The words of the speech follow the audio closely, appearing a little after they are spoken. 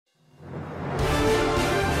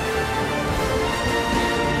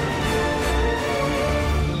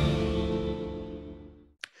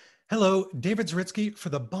Hello, David Zaritsky for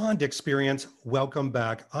the Bond Experience. Welcome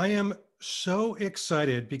back. I am so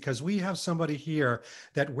excited because we have somebody here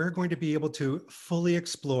that we're going to be able to fully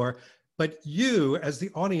explore. But you, as the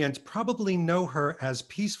audience, probably know her as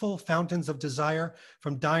Peaceful Fountains of Desire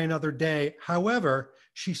from Die Another Day. However,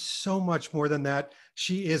 she's so much more than that.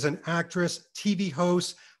 She is an actress, TV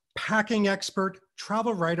host, packing expert,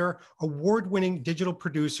 travel writer, award-winning digital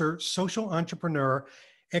producer, social entrepreneur,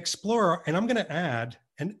 explorer, and I'm going to add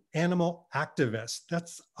an animal activist.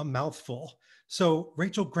 That's a mouthful. So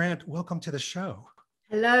Rachel Grant, welcome to the show.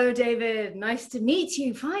 Hello, David. Nice to meet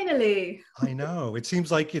you, finally. I know. It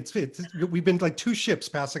seems like we've been like two ships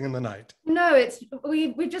passing in the night. No,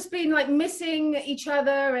 we've just been like missing each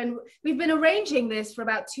other, and we've been arranging this for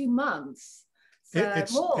about 2 months.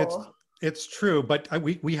 So It's true, but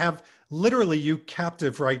we have literally you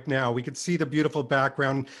captive right now. We could see the beautiful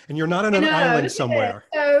background, and you're not on an island somewhere.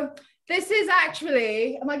 So this is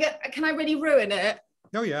actually, can I really ruin it?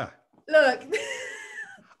 Oh yeah. Look.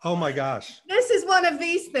 Oh my gosh. This is one of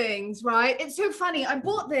these things, right? It's so funny. I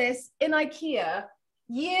bought this in IKEA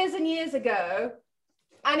years and years ago,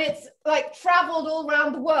 and it's like traveled all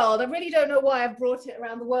around the world. I really don't know why I've brought it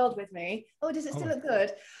around the world with me. Oh, does it still look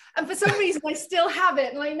good? And for some reason, I still have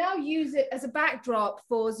it, and I now use it as a backdrop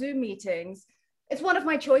for Zoom meetings. It's one of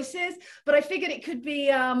my choices, but I figured it could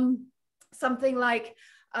be something like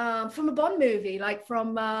from a Bond movie, like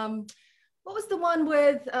from what was the one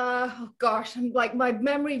with oh gosh, I'm like my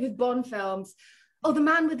memory with Bond films. Oh, the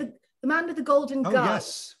man with the golden gun.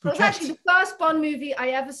 Yes, it was actually the first Bond movie I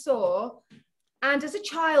ever saw. And as a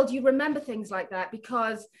child, you remember things like that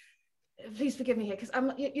because, please forgive me here, because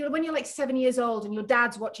when you're like 7 years old and your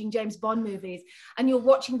dad's watching James Bond movies and you're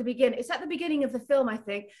watching the beginning. It's at the beginning of the film, I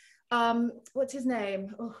think. What's his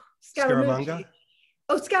name? Oh, Scaramanga.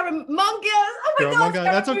 Oh, Scaramanga. Oh my God.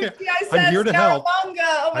 That's okay. I'm here to help.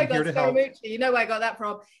 Oh my God, Scaramucci. You know where I got that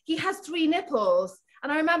from. He has 3 nipples.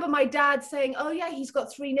 And I remember my dad saying, oh yeah, he's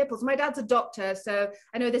got 3 nipples. My dad's a doctor, so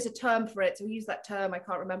I know there's a term for it. So we use that term. I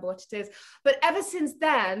can't remember what it is. But ever since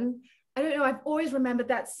then, I don't know, I've always remembered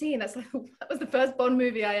that scene. That's like, that was the first Bond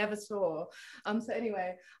movie I ever saw. So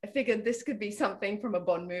anyway, I figured this could be something from a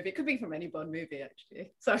Bond movie. It could be from any Bond movie,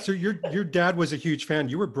 actually. So your dad was a huge fan.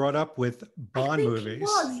 You were brought up with Bond movies. He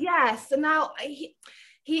was, yes. And now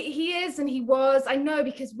he is, and he was, I know,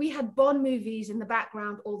 because we had Bond movies in the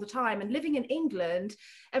background all the time. And living in England,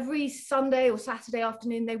 every Sunday or Saturday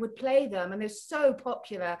afternoon, they would play them, and they're so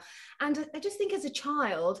popular. And I just think as a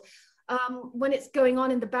child, when it's going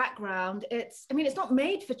on in the background, it's not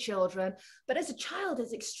made for children, but as a child,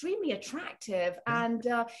 it's extremely attractive. And,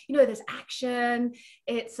 there's action,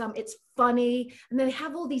 it's funny. And then they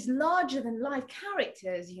have all these larger than life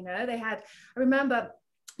characters, I remember,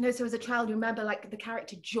 so as a child, you remember like the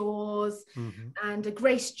character Jaws and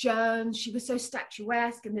Grace Jones. She was so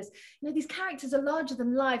statuesque, and these characters are larger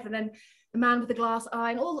than life. And then the man with the glass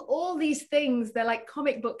eye, and all these things, they're like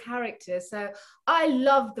comic book characters. So I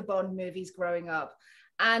loved the Bond movies growing up.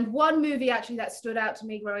 And one movie actually that stood out to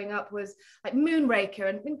me growing up was like Moonraker,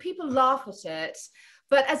 and people laugh at it.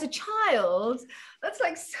 But as a child, that's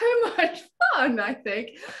like so much fun, I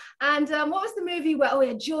think. And what was the movie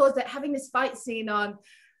where, Jaws, that having this fight scene on,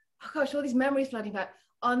 oh gosh, all these memories flooding back,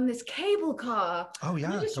 on this cable car. Oh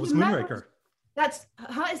yeah, that was Moonraker. Is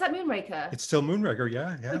that Moonraker? It's still Moonraker,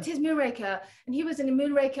 yeah. It is Moonraker. And he was in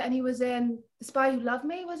Moonraker, and he was in The Spy Who Loved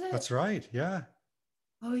Me, was it? That's right, yeah.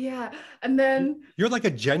 Oh yeah. And then you're like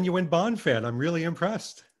a genuine Bond fan. I'm really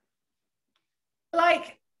impressed.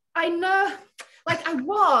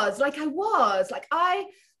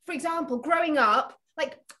 For example, growing up,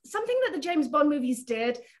 like something that the James Bond movies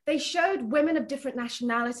did, they showed women of different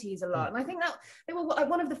nationalities a lot. And I think that they were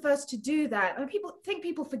one of the first to do that. And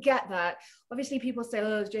people forget that. Obviously, people say,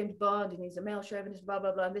 oh, it's James Bond and he's a male chauvinist, blah,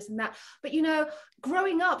 blah, blah, and this and that. But,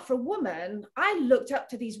 growing up for a woman, I looked up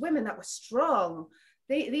to these women that were strong.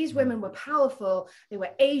 These women were powerful. They were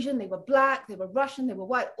Asian, they were Black, they were Russian, they were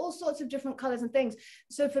white, all sorts of different colors and things.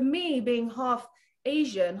 So for me, being half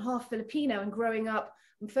Asian, half Filipino, and growing up,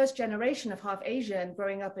 first generation of half Asian,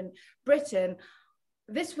 growing up in Britain,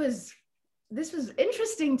 this was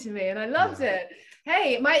interesting to me, and I loved it.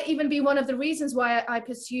 Hey, it might even be one of the reasons why I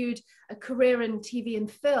pursued a career in TV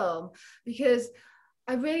and film, because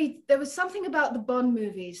there was something about the Bond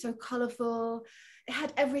movies, so colorful. It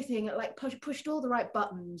had everything. It like pushed all the right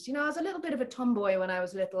buttons. I was a little bit of a tomboy when I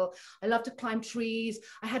was little. I loved to climb trees.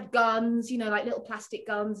 I had guns, like little plastic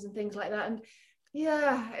guns and things like that. And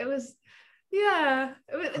yeah, it was Yeah,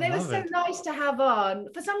 I they were love so it. nice to have on.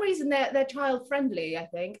 For some reason, they're child friendly, I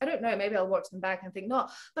think. I don't know, maybe I'll watch them back and think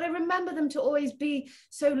not. But I remember them to always be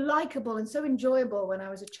so likable and so enjoyable when I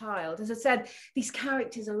was a child. As I said, these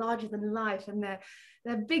characters are larger than life, and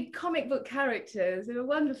they're big comic book characters. They were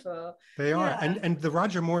wonderful. They are. Yeah. And the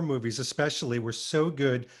Roger Moore movies especially were so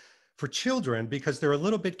good for children because they're a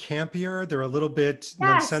little bit campier, they're a little bit Yes,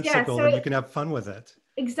 yes. nonsensical, and you So can have fun with it.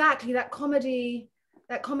 exactly, that comedy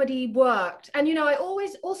worked. And I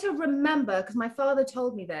always also remember, because my father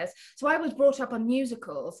told me this, so I was brought up on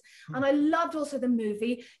musicals, Hmm. and I loved also the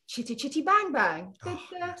movie Chitty Chitty Bang Bang. Oh,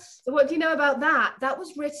 yes. So what do you know about that? That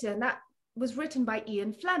was written by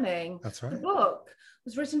Ian Fleming. That's The right. book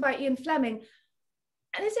was written by Ian Fleming.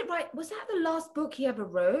 And is it right, was that the last book he ever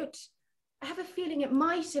wrote? I have a feeling it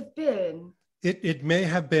might have been. It may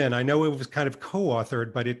have been. I know it was kind of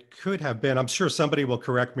co-authored, but it could have been. I'm sure somebody will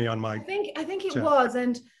correct me on I my think I think it chat. was.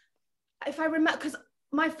 And if I remember, because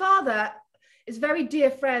my father is very dear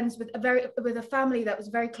friends with a family that was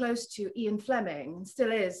very close to Ian Fleming, and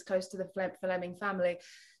still is close to the Fleming family.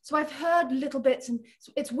 So I've heard little bits, and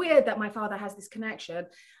it's weird that my father has this connection,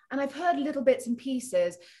 and I've heard little bits and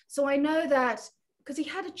pieces. So I know that because he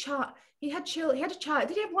had a child. He had a child.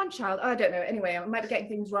 Did he have one child? I don't know. Anyway, I might be getting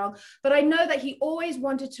things wrong. But I know that he always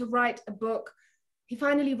wanted to write a book. He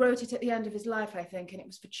finally wrote it at the end of his life, I think, and it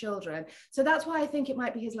was for children. So that's why I think it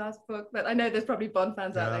might be his last book. But I know there's probably Bond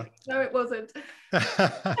fans out Yeah. there. No, it wasn't. Well, it's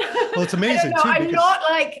I don't amazing know. too I'm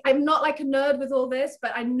because not like a nerd with all this,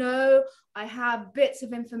 but I know I have bits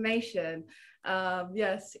of information.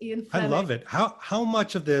 Yes, Ian I Fleming. love it. How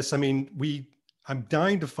much of this? I mean, I'm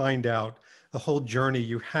dying to find out the whole journey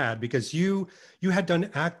you had because you had done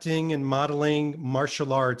acting and modeling,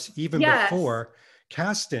 martial arts even Yes, before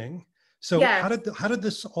casting. So yes. how did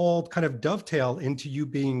this all kind of dovetail into you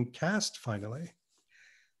being cast finally?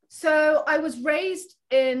 So I was raised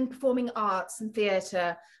in performing arts and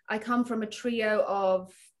theatre. I come from a trio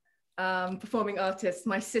of performing artists,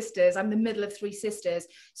 my sisters. I'm the middle of three sisters.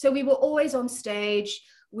 So we were always on stage.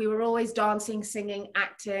 We were always dancing, singing,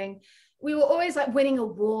 acting. We were always like winning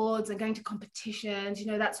awards and going to competitions,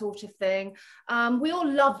 that sort of thing. We all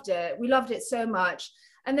loved it. We loved it so much.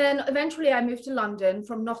 And then eventually I moved to London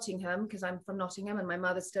from Nottingham because I'm from Nottingham and my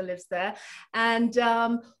mother still lives there. And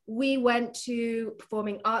we went to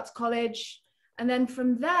Performing Arts College. And then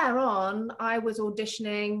from there on, I was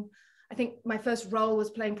auditioning. I think my first role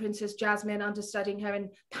was playing Princess Jasmine, understudying her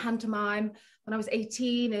in pantomime when I was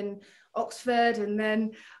 18 in Oxford. And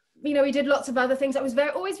then, we did lots of other things. I was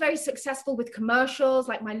always very successful with commercials.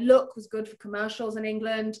 Like my look was good for commercials in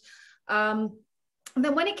England. And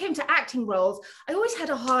then when it came to acting roles, I always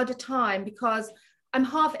had a harder time because I'm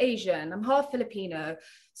half Asian, I'm half Filipino.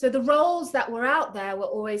 So the roles that were out there were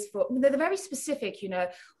always they're very specific,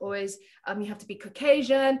 always you have to be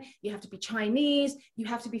Caucasian, you have to be Chinese, you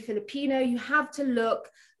have to be Filipino, you have to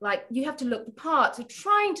look the part. So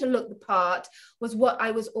trying to look the part was what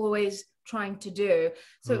I was always trying to do.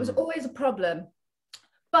 So it was always a problem.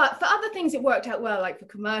 But for other things, it worked out well, like for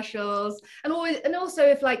commercials, and also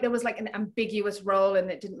if like there was like an ambiguous role and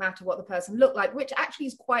it didn't matter what the person looked like, which actually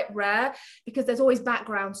is quite rare because there's always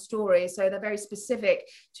background stories, so they're very specific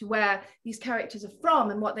to where these characters are from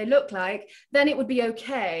and what they look like, then it would be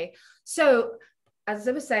okay. So as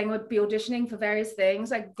I was saying, I would be auditioning for various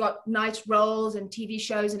things. I got nice roles in TV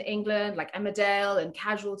shows in England, like Emmerdale and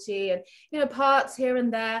Casualty, and parts here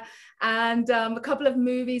and there, and a couple of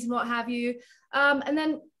movies and what have you. And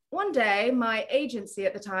then one day, my agency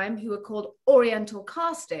at the time, who were called Oriental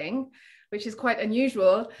Casting, which is quite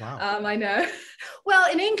unusual. Wow. I know. Well,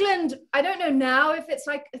 in England, I don't know now if it's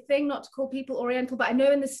like a thing not to call people Oriental, but I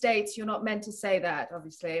know in the States, you're not meant to say that,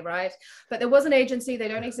 obviously, right? But there was an agency, they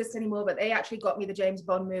don't exist anymore, but they actually got me the James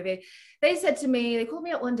Bond movie. They said to me, they called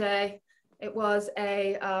me up one day. It was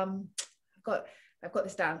I've got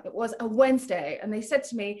this down. It was a Wednesday. And they said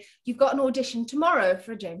to me, you've got an audition tomorrow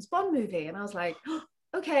for a James Bond movie. And I was like, oh,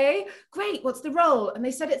 okay, great. What's the role? And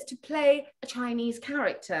they said it's to play a Chinese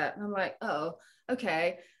character. And I'm like, oh,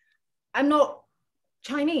 okay. I'm not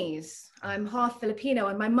Chinese. I'm half Filipino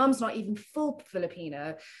and my mum's not even full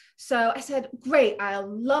Filipino. So I said, great, I'll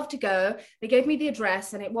love to go. They gave me the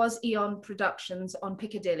address and it was Eon Productions on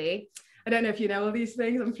Piccadilly. I don't know if you know all these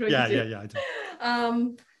things. I'm sure you do. Yeah, I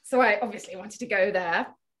do. So I obviously wanted to go there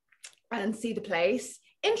and see the place.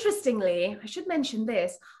 Interestingly, I should mention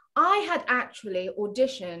this. I had actually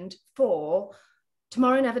auditioned for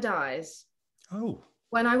Tomorrow Never Dies. Oh.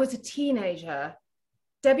 When I was a teenager.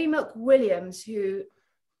 Debbie Milk-Williams, who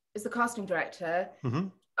is the casting director,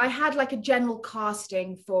 I had like a general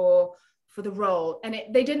casting for for the role. And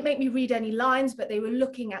they didn't make me read any lines, but they were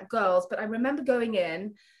looking at girls. But I remember going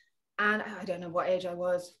in, and I don't know what age I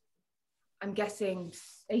was. I'm guessing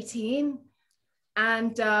 18.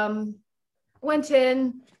 And went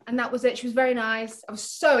in, and that was it. She was very nice. I was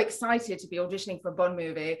so excited to be auditioning for a Bond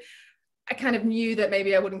movie. I kind of knew that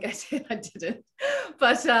maybe I wouldn't get it. I didn't.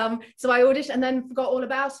 But so I auditioned and then forgot all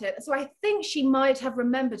about it. So I think she might have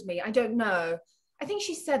remembered me. I don't know. I think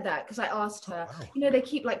she said that because I asked her. Oh, wow. You know, they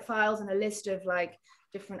keep like files and a list of like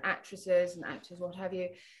different actresses and actors, what have you.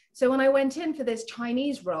 So when I went in for this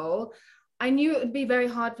Chinese role, I knew it would be very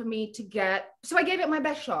hard for me to get. So I gave it my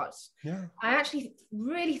best shot. Yeah. I actually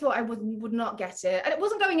really thought I would not get it. And it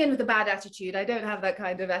wasn't going in with a bad attitude. I don't have that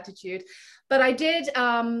kind of attitude. But I did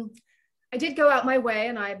go out my way,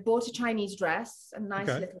 and I bought a Chinese dress, a nice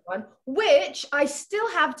little one, which I still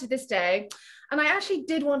have to this day. And I actually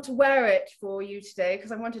did want to wear it for you today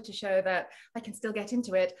because I wanted to show that I can still get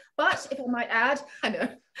into it. But if I might add, I know,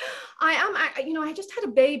 I just had a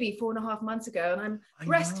baby 4.5 months ago, and I'm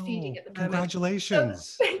breastfeeding at the moment.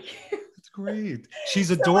 Congratulations. So, thank you. That's great. She's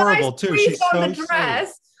adorable too. She's so sweet.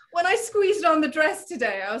 When I squeezed on the dress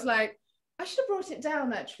today, I was like, I should have brought it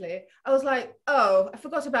down, actually. I was like, oh, I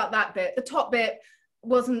forgot about that bit. The top bit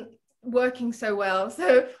wasn't working so well.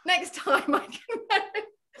 So next time I can wear it.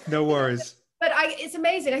 No worries. But it's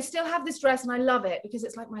amazing. I still have this dress and I love it because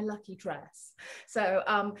it's like my lucky dress. So,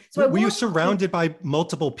 were you surrounded by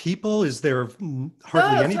multiple people? Is there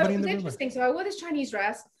hardly anybody in the room? Interesting. So I wore this Chinese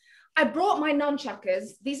dress. I brought my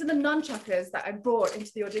nunchuckers. These are the nunchuckers that I brought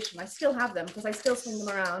into the audition. I still have them because I still swing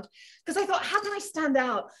them around. Because I thought, how can I stand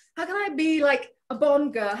out? How can I be like a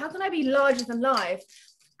Bond girl? How can I be larger than life?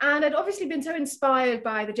 And I'd obviously been so inspired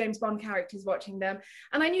by the James Bond characters watching them.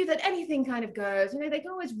 And I knew that anything kind of goes, they can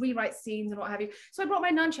always rewrite scenes and what have you. So I brought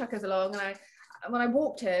my nunchuckers along, and when I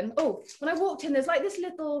walked in, there's like this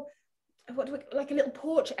little, like a little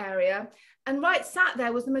porch area. And right sat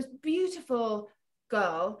there was the most beautiful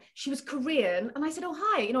girl. She was Korean, and I said, oh,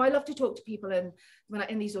 hi, I love to talk to people in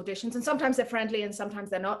these auditions, and sometimes they're friendly and sometimes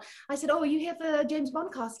they're not. I said, oh, are you here for James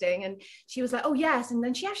Bond casting? And she was like, oh yes. And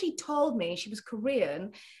then she actually told me she was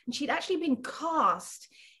Korean, and she'd actually been cast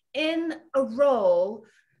in a role,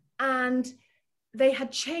 and they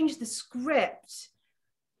had changed the script,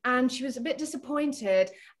 and she was a bit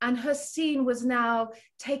disappointed, and her scene was now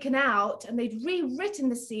taken out, and they'd rewritten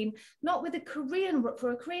the scene, not with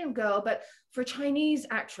for a Korean girl, but for a Chinese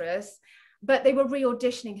actress, but they were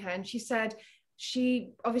re-auditioning her. And she said she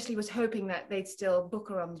obviously was hoping that they'd still book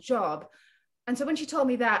her on the job. And so when she told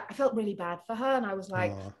me that, I felt really bad for her, and I was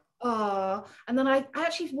like, oh. And then I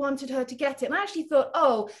actually wanted her to get it, and I actually thought,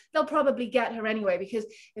 oh, they'll probably get her anyway, because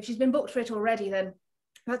if she's been booked for it already, then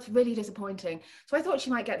that's really disappointing. So I thought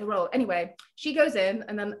she might get the role. Anyway, she goes in,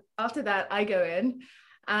 and then after that, I go in.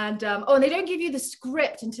 And and they don't give you the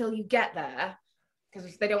script until you get there,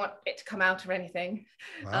 because they don't want it to come out or anything.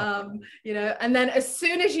 Wow. And then as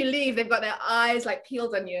soon as you leave, they've got their eyes like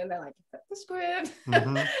peeled on you, and they're like, the script.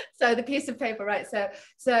 Mm-hmm. So the piece of paper, right? So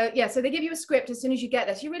they give you a script as soon as you get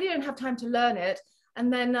there. So you really don't have time to learn it.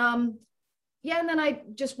 And then, and then I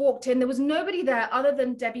just walked in. There was nobody there other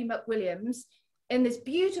than Debbie McWilliams, in this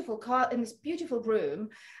beautiful room.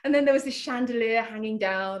 And then there was this chandelier hanging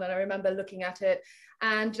down, and I remember looking at it,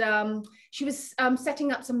 and she was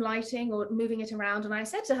setting up some lighting or moving it around. And I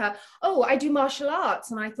said to her, oh, I do martial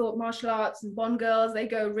arts. And I thought martial arts and Bond girls, they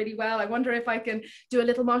go really well. I wonder if I can do a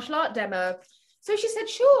little martial art demo. So she said,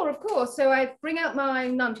 sure, of course. So I bring out my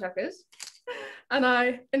nunchuckers,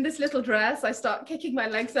 and in this little dress, I start kicking my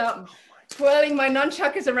legs up, twirling my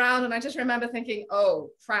nunchuckers around. And I just remember thinking,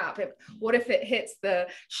 oh crap, what if it hits the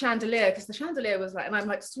chandelier? Because the chandelier was like, and I'm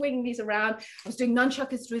like swinging these around. I was doing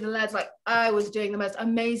nunchuckers through the legs, like I was doing the most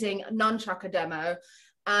amazing nunchucker demo.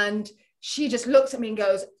 And she just looks at me and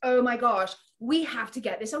goes, oh my gosh, we have to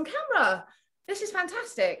get this on camera. This is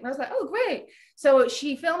fantastic. And I was like, oh, great. So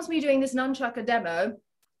she films me doing this nunchucker demo,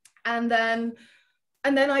 and then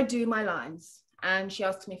I do my lines, and she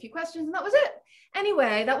asks me a few questions, and that was it.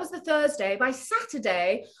 Anyway, that was the Thursday. By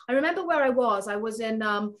Saturday, I remember where I was. I was in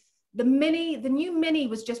the new Mini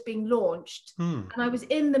was just being launched. And I was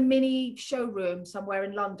in the Mini showroom somewhere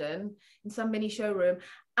in London, in some Mini showroom.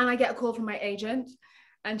 And I get a call from my agent,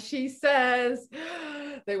 and she says,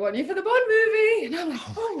 they want you for the Bond movie. And I'm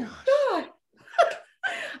like, oh my God.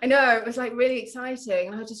 I know, it was like really exciting.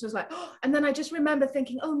 And I just was like, oh. And then I just remember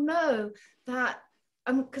thinking, oh no, that,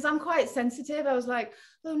 because I'm quite sensitive. I was like,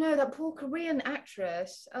 oh no, that poor Korean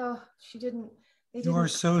actress. Oh, You are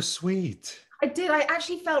so sweet. I did. I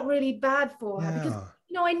actually felt really bad for her because,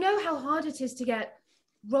 I know how hard it is to get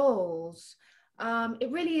roles.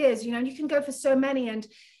 It really is, and you can go for so many. And,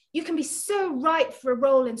 you can be so right for a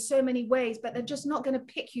role in so many ways, but they're just not going to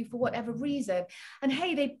pick you for whatever reason. And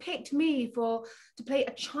hey, they picked me to play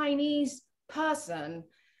a Chinese person,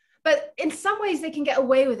 but in some ways they can get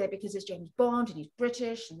away with it because it's James Bond and he's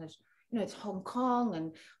British, and there's, you know, it's Hong Kong,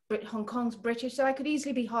 and Hong Kong's British, so I could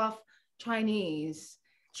easily be half Chinese.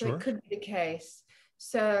 So Sure. it could be the case.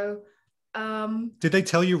 So did they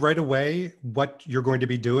tell you right away what you're going to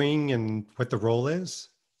be doing and what the role is?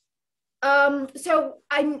 So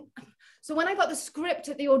when I got the script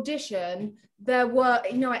at the audition, there were,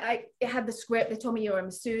 you know, I had the script. They told me you were a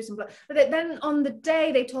masseuse and blah. But then on the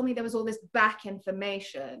day, they told me there was all this back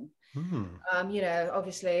information. You know,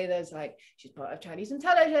 obviously there's like, she's part of Chinese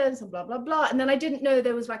intelligence and blah, blah, blah. And then I didn't know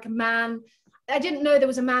there was like a man. I didn't know there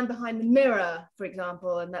was a man behind the mirror, for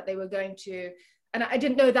example, and that they were going to, and I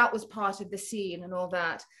didn't know that was part of the scene and all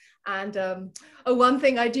that. And one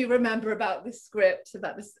thing I do remember about this script,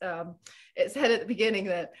 about this, it said at the beginning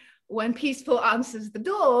that when Peaceful answers the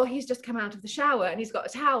door, he's just come out of the shower and he's got a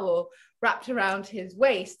towel wrapped around his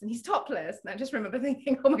waist and he's topless. And I just remember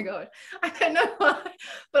thinking, oh my God, I don't know why,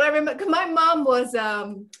 but I remember, because my mum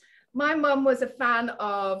was a fan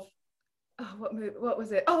of, what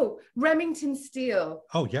was it? Oh, Remington Steele.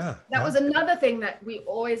 Oh yeah. That was another thing that we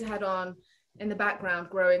always had on in the background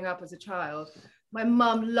growing up as a child. My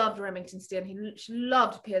mum loved Remington Steele. She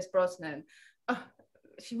loved Pierce Brosnan. Oh,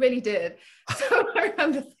 she really did. So I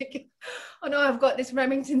remember thinking, oh no, I've got this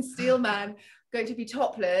Remington Steele man going to be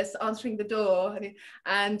topless, answering the door.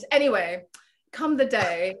 And anyway, come the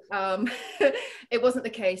day, it wasn't the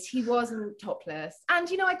case. He wasn't topless. And,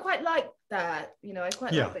 you know, I quite liked that. You know, I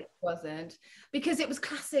quite liked that he wasn't, because it was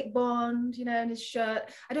classic Bond, you know, and his shirt.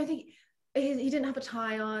 I don't think, he didn't have a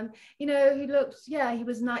tie on, you know, he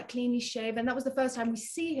was not cleanly shaven. That was the first time we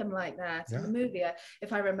see him like that in the movie,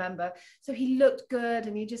 if I remember. So he looked good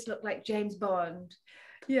and he just looked like James Bond.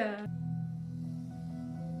 Yeah.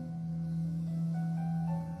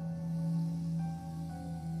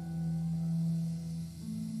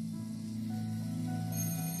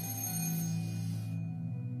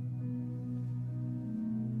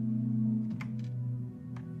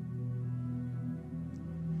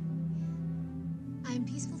 I am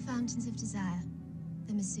Peaceful Fountains of Desire,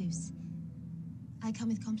 the masseuse. I come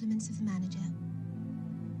with compliments of the manager.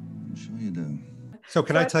 I'm sure you do. So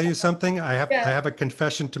can I tell you something? I have a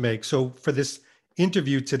confession to make. So for this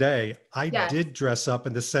interview today, I did dress up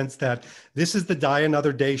in the sense that this is the Die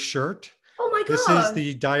Another Day shirt. Oh my God. This is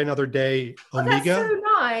the Die Another Day Omega. That's so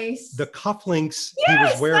nice. The cufflinks he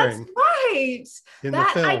was wearing. That's right. In the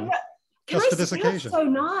film. Just for this occasion. That's so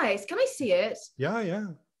nice. Can I see it? Yeah, yeah.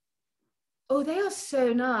 Oh, they are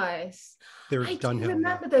so nice. I do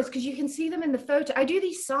remember those because you can see them in the photo. I do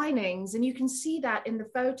these signings and you can see that in the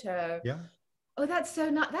photo. Yeah. Oh, that's so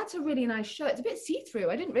nice. That's a really nice shirt. It's a bit see-through.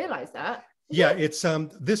 I didn't realize that. Yeah, it's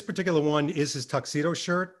this particular one is his tuxedo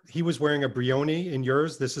shirt. He was wearing a Brioni in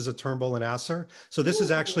yours. This is a Turnbull and Asser. So this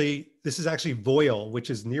is actually voile, which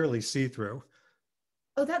is nearly see-through.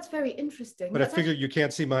 Oh, that's very interesting. But I figure you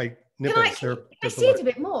can't see my nipples. Can I see it a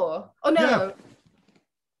bit more? Oh no. Yeah.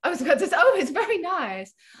 I was going to say, oh, it's very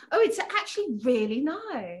nice. Oh, it's actually really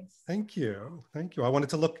nice. Thank you. Thank you. I wanted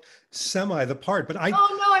to look semi the part, but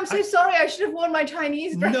Oh no, I'm so sorry. I should have worn my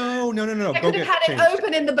Chinese dress. No. I could have had it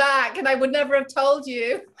open in the back and I would never have told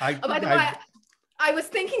you. By the way, I was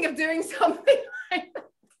thinking of doing something like that.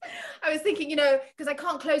 I was thinking, you know, because I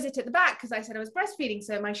can't close it at the back because I said I was breastfeeding,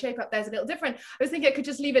 so my shape up there's a little different. I was thinking I could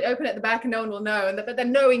just leave it open at the back and no one will know. But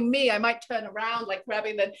then knowing me, I might turn around like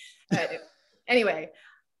grabbing the... Anyway.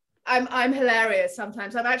 I'm hilarious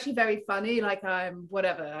sometimes. I'm actually very funny. Like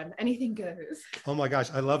anything goes. Oh my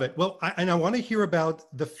gosh, I love it. Well, I want to hear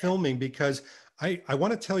about the filming because I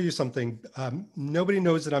want to tell you something. Nobody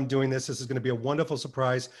knows that I'm doing this. This is going to be a wonderful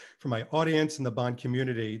surprise for my audience and the Bond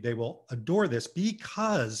community. They will adore this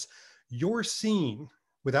because your scene,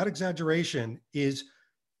 without exaggeration, is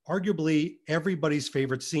arguably everybody's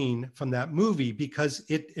favorite scene from that movie because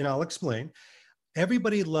and I'll explain.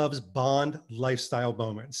 Everybody loves Bond lifestyle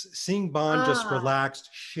moments. Seeing Bond just relaxed,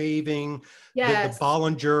 shaving, the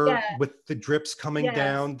Bollinger with the drips coming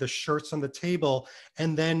down, the shirts on the table.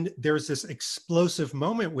 And then there's this explosive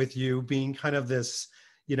moment with you being kind of this,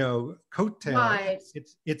 you know, coattail. Right.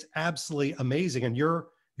 It's absolutely amazing. And you're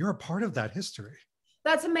a part of that history.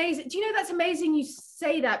 That's amazing. Do you know, that's amazing you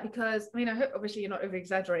say that because, I mean, I hope obviously you're not over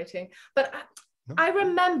exaggerating, but I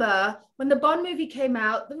remember when the Bond movie came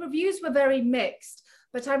out, the reviews were very mixed,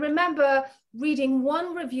 but I remember reading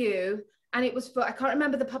one review and it was for, I can't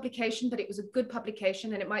remember the publication, but it was a good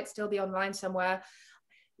publication and it might still be online somewhere,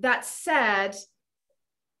 that said,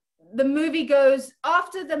 the movie goes,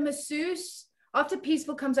 after the masseuse, After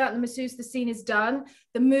Peaceful comes out in the masseuse, the scene is done,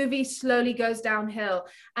 the movie slowly goes downhill.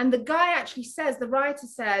 And the guy actually says, the writer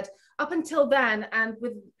said, up until then, and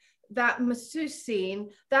with that masseuse scene,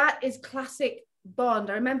 that is classic Bond.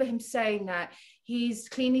 I remember him saying that. He's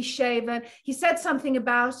cleanly shaven. He said something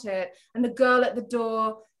about it. And the girl at the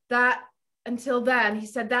door, that until then, he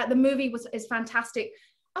said that the movie is fantastic.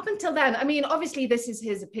 Up until then, I mean, obviously this is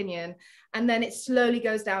his opinion, and then it slowly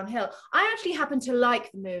goes downhill. I actually happen to like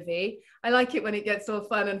the movie. I like it when it gets all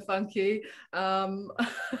fun and funky. But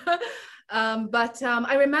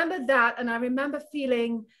I remember that, and I remember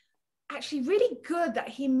feeling actually really good that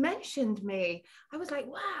he mentioned me. I was like,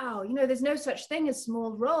 wow, you know, there's no such thing as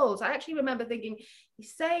small roles. I actually remember thinking,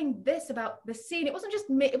 he's saying this about the scene. It wasn't just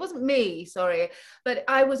me, it wasn't me, sorry, but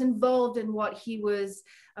I was involved in what he was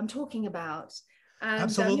talking about. And,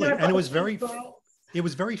 absolutely. you know, And it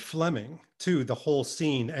was very Fleming too, the whole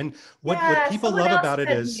scene. And what people love about it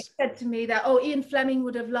is said to me that, oh, Ian Fleming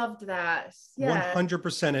would have loved that. Yeah.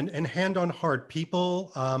 100%. And hand on heart,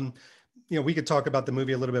 people, you know, we could talk about the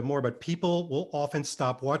movie a little bit more, but people will often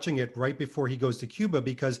stop watching it right before he goes to Cuba,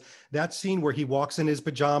 because that scene where he walks in his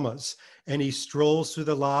pajamas and he strolls through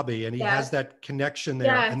the lobby and he has that connection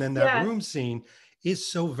there. And then that room scene is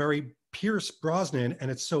so very Pierce Brosnan,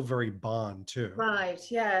 and it's so very Bond too. Right.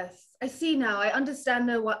 Yes, I see now. I understand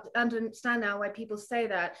now why people say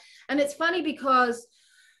that. And it's funny because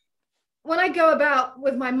when I go about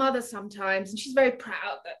with my mother sometimes, and she's very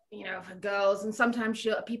proud that, you know, of her girls, and sometimes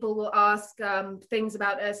people will ask things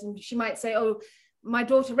about us, and she might say, oh, my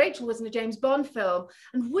daughter Rachel was in a James Bond film.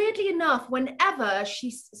 And weirdly enough, whenever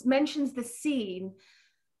she mentions the scene,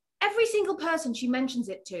 every single person she mentions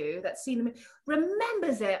it to that's seen them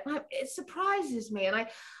remembers it. It surprises me, and I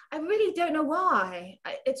really don't know why.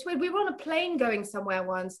 It's weird. We were on a plane going somewhere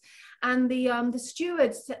once, and the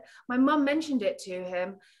steward, my mum mentioned it to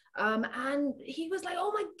him, and he was like,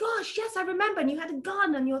 "Oh my gosh, yes, I remember." And you had a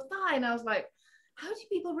gun on your thigh, and I was like, "How do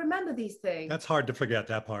people remember these things?" That's hard to forget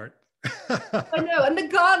that part. I know. And the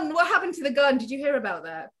gun. What happened to the gun? Did you hear about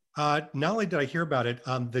that? Not only did I hear about it,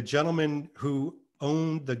 the gentleman who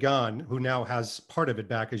owned the gun, who now has part of it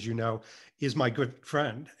back, as you know, is my good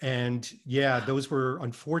friend. And yeah, those were,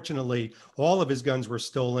 unfortunately, all of his guns were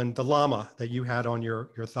stolen. The llama that you had on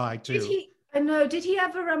your thigh too. Did he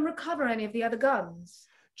ever recover any of the other guns?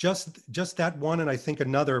 Just that one, and I think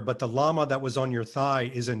another, but the llama that was on your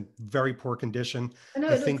thigh is in very poor condition.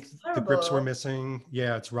 I think the grips were missing.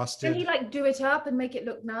 Yeah, it's rusted. Can he like do it up and make it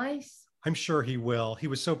look nice? I'm sure he will. He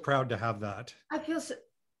was so proud to have that.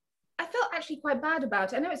 I felt actually quite bad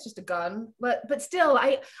about it. I know it's just a gun, but still,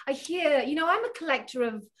 I hear, you know, I'm a collector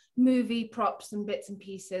of movie props and bits and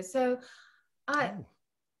pieces. So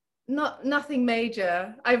nothing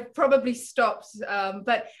major. I've probably stopped,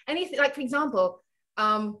 but anything, like for example,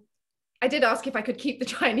 I did ask if I could keep the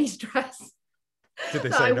Chinese dress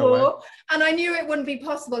that I wore, and I knew it wouldn't be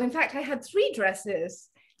possible. In fact, I had 3 dresses,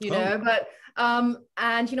 you know, but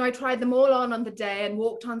and you know, I tried them all on the day and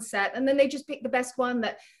walked on set, and then they just picked the best one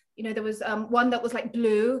that, you know, there was one that was like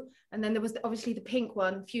blue, and then there was obviously the pink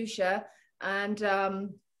one, fuchsia, and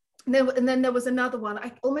then there was another one.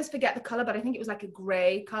 I almost forget the color, but I think it was like a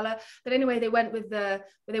gray color. But anyway, they went with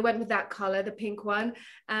that color, the pink one,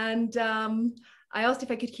 and I asked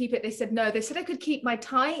if I could keep it. They said no. They said I could keep my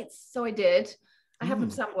tights, so I did. I have them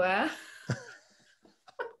somewhere.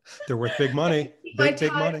 They're worth big money.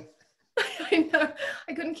 Big money. I know.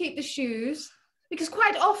 I couldn't keep the shoes, because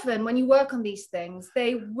quite often when you work on these things,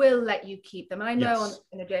 they will let you keep them. And I know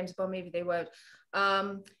in a James Bond movie they won't.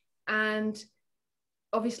 And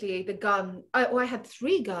obviously the gun, I had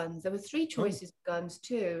 3 guns. There were 3 choices of guns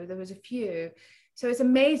too. There was a few. So it's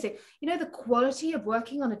amazing. You know, the quality of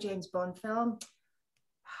working on a James Bond film.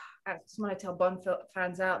 I just want to tell Bond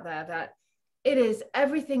fans out there that it is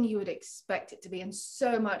everything you would expect it to be, and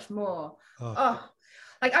so much more.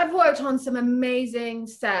 Like I've worked on some amazing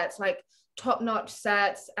sets, like top-notch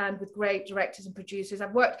sets, and with great directors and producers.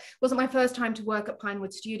 Wasn't my first time to work at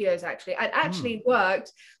Pinewood Studios, actually. I'd actually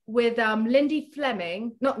worked with Lindy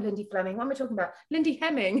Fleming, not Lindy Fleming, what am I talking about? Lindy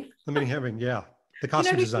Hemming. Lindy Hemming, yeah. The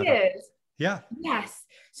costume designer. You know who she is? Yeah. Yes.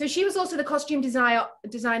 So she was also the costume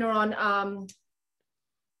designer on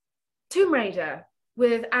Tomb Raider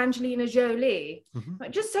with Angelina Jolie.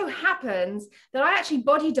 It just so happens that I actually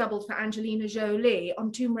body doubled for Angelina Jolie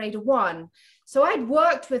on Tomb Raider 1. So I'd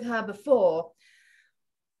worked with her before.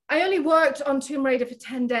 I only worked on Tomb Raider for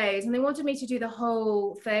 10 days, and they wanted me to do the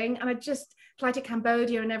whole thing. And I just fly to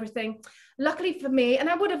Cambodia and everything. Luckily for me, and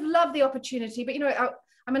I would have loved the opportunity, but you know,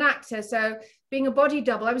 I'm an actor, so being a body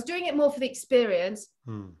double, I was doing it more for the experience.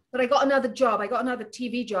 But I got another job. I got another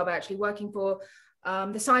TV job actually, working for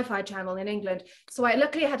the Sci-Fi Channel in England. So I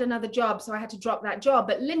luckily had another job, so I had to drop that job.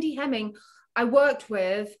 But Lindy Hemming, I worked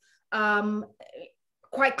with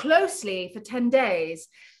quite closely for 10 days.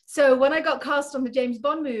 So when I got cast on the James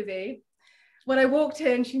Bond movie, when I walked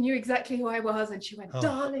in, she knew exactly who I was, and she went,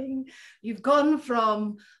 "Darling, you've gone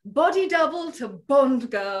from body double to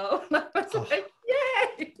Bond girl." And I was like,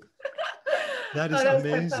 "Yay!" That is that was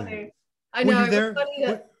amazing. quite funny. I know. Were you it there? was funny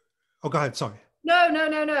that... Oh, go ahead. Sorry. No.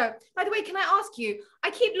 By the way, can I ask you?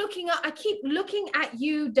 I keep looking at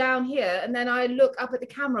you down here, and then I look up at the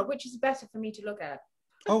camera. Which is better for me to look at?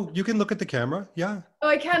 Oh, you can look at the camera. Yeah. Oh,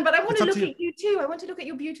 I can, but I want It's to up look to at you too. I want to look at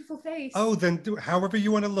your beautiful face. Oh, then do however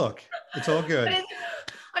you want to look. It's all good.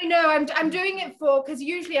 I know. I'm doing it because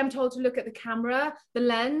usually I'm told to look at the camera, the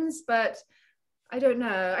lens, but I don't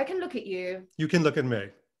know. I can look at you. You can look at me.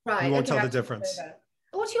 Right. You won't okay, tell the difference.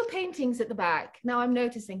 What's your paintings at the back? Now I'm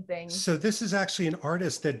noticing things. So this is actually an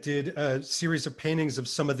artist that did a series of paintings of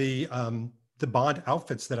some of the Bond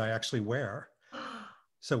outfits that I actually wear.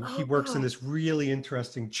 So he works in this really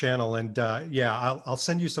interesting channel, and yeah, I'll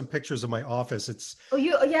send you some pictures of my office. It's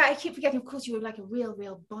yeah, I keep forgetting. Of course, you were like a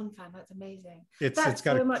real Bond fan. That's amazing. It's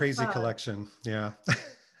got so a crazy collection. Yeah.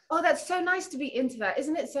 Oh, that's so nice to be into that.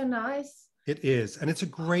 Isn't it so nice? It is, and it's a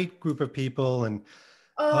great group of people. And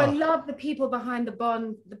I love the people behind the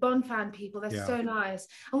Bond fan people. They're so nice.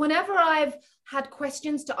 And whenever I've had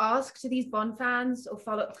questions to ask to these Bond fans or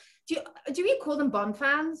follow, do you call them Bond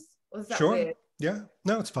fans? Or is that weird? Yeah,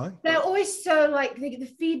 no, it's fine. They're always so like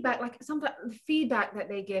the feedback, like the feedback that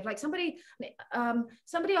they give. Like somebody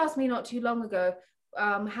asked me not too long ago,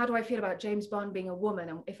 how do I feel about James Bond being a woman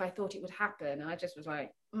and if I thought it would happen? And I just was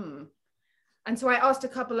like, And so I asked a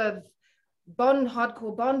couple of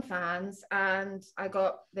hardcore Bond fans, and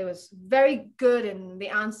they was very good in the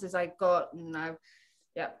answers I got. And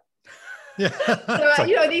yeah. So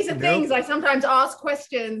like, these are things I sometimes ask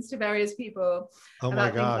questions to various people. Oh my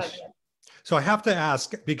gosh. So I have to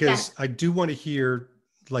ask, because I do want to hear,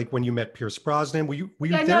 like, when you met Pierce Brosnan, were you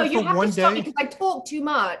there for one day? Because I talk too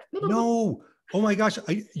much. No. Oh my gosh.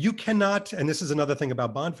 You cannot, and this is another thing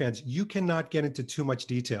about Bond fans, you cannot get into too much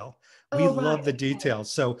detail. We love the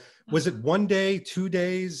details. So was it 1 day, 2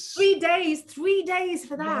 days? 3 days, 3 days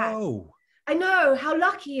for that. Whoa. I know. How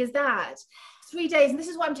lucky is that? 3 days. And this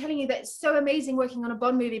is why I'm telling you that it's so amazing working on a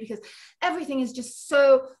Bond movie, because everything is just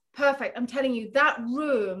so perfect. I'm telling you, that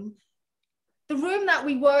room, the room that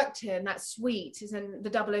we worked in, that suite, is in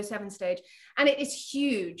the 007 stage, and it is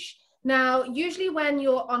huge. Now, usually when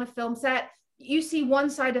you're on a film set, you see one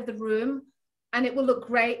side of the room and it will look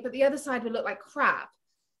great, but the other side will look like crap.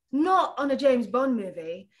 Not on a James Bond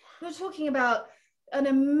movie. We're talking about an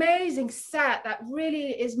amazing set that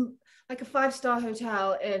really is like a 5-star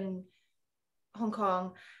hotel in Hong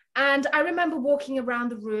Kong. And I remember walking around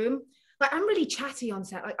the room. Like, I'm really chatty on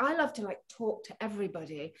set. Like, I love to like talk to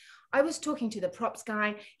everybody. I was talking to the props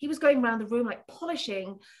guy. He was going around the room, like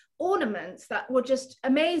polishing ornaments that were just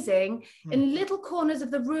amazing in little corners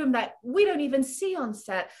of the room that we don't even see on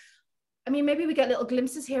set. I mean, maybe we get little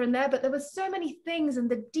glimpses here and there, but there were so many things, and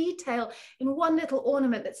the detail in one little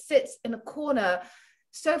ornament that sits in a corner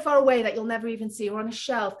so far away that you'll never even see, or on a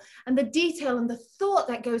shelf, and the detail and the thought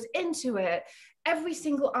that goes into it. Every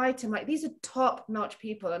single item, like, these are top-notch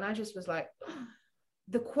people, and I just was like,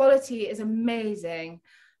 the quality is amazing,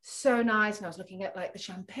 so nice. And I was looking at like the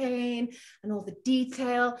champagne and all the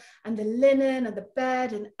detail and the linen and the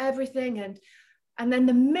bed and everything, and then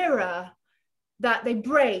the mirror that they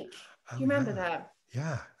break. Do you remember that?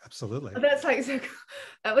 Yeah, absolutely. That's like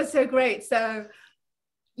that was so great. So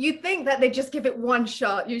you'd think that they just give it one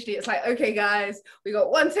shot. Usually it's like, okay, guys, we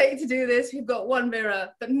got one take to do this. We've got one mirror.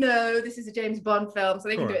 But no, this is a James Bond film, so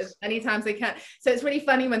they can do it as many times as they can. So it's really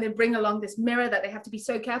funny when they bring along this mirror that they have to be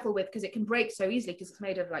so careful with, because it can break so easily because it's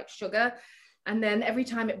made of like sugar. And then every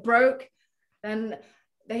time it broke, then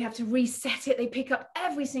they have to reset it. They pick up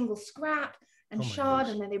every single scrap and shard,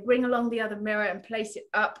 and then they bring along the other mirror and place it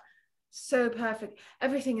up. So perfect.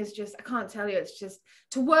 Everything is just, I can't tell you, it's just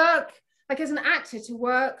to work. Like, as an actor, to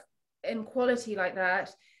work in quality like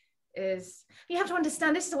that is, you have to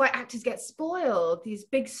understand, this is why actors get spoiled, these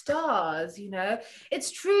big stars,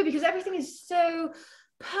 It's true, because everything is so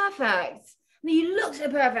perfect. And you look so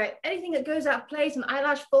perfect. Anything that goes out of place, an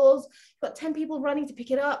eyelash falls, you've got 10 people running to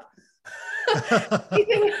pick it up.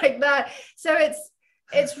 Anything like that. So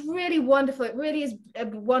it's really wonderful. It really is a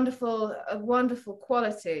wonderful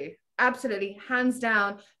quality. Absolutely, hands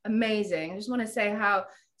down, amazing. I just want to say how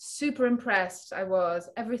super impressed I was,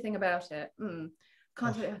 everything about it.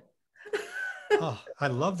 Can't tell you. I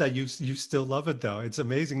love that you still love it though. It's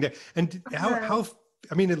amazing. And how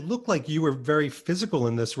I mean, it looked like you were very physical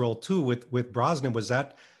in this role too with Brosnan. Was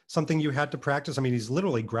that something you had to practice? I mean, he's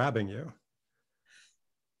literally grabbing you.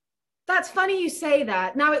 That's funny you say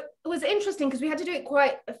that. Now, it was interesting because we had to do it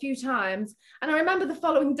quite a few times. And I remember the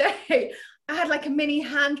following day, I had like a mini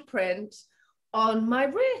handprint on my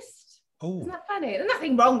wrist. Oh, isn't that funny? There's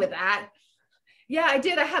nothing wrong with that. Yeah, I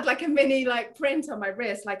did. I had like a mini like print on my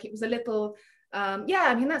wrist, like it was a little, yeah,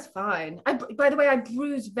 I mean, that's fine. By the way, I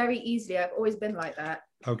bruise very easily. I've always been like that.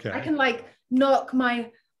 okay. I can like knock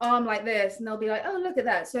my arm like this and they'll be like, oh, look at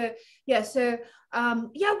that. So yeah, so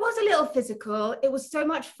yeah, it was a little physical. It was so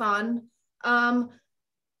much fun.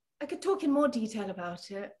 I could talk in more detail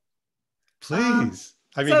about it. Please.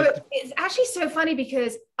 I mean, so it's actually so funny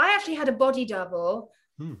because I actually had a body double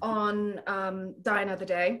on Die Another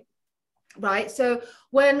Day, right? So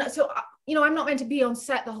you know, I'm not meant to be on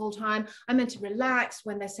set the whole time. I'm meant to relax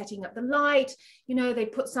when they're setting up the light. You know, they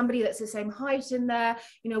put somebody that's the same height in there,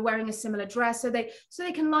 you know, wearing a similar dress so they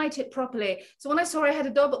can light it properly. So when I saw I had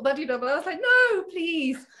a body double, I was like, no,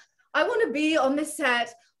 please. I want to be on this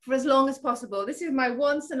set for as long as possible. This is my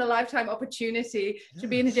once in a lifetime opportunity to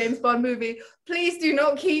be in a James Bond movie. Please do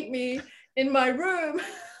not keep me in my room.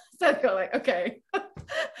 So I feel like, okay.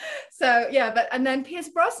 So yeah, and then Pierce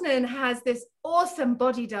Brosnan has this awesome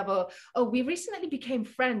body double. Oh, we recently became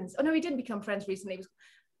friends. Oh no, we didn't become friends recently. It was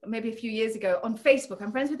maybe a few years ago on Facebook.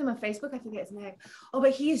 I'm friends with him on Facebook. I forget his name. Oh,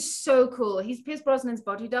 but he is so cool. He's Pierce Brosnan's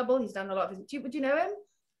body double. He's done a lot of his, do you know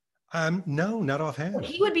him? No, not offhand.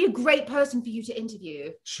 He would be a great person for you to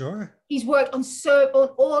interview. Sure. He's worked on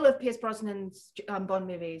all of Pierce Brosnan's Bond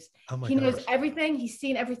movies. Oh my he gosh. knows everything. He's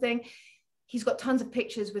seen everything. He's got tons of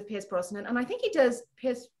pictures with Pierce Brosnan, and I think he does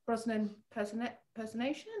Pierce Brosnan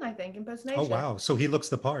impersonation. Oh wow! So he looks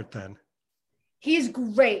the part then. He's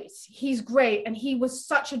great. He's great, and he was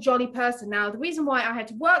such a jolly person. Now, the reason why I had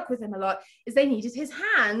to work with him a lot is they needed his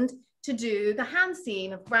hand to do the hand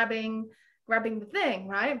scene of grabbing the thing,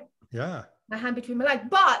 right? Yeah. My hand between my legs.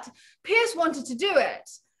 But Pierce wanted to do it,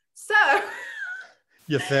 so.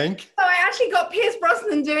 You think? So I actually got Pierce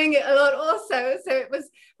Brosnan doing it a lot also. So it was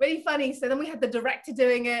really funny. So then we had the director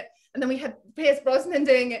doing it, and then we had Pierce Brosnan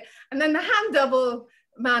doing it, and then the hand double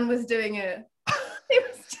man was doing it. It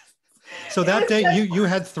was just, so that day you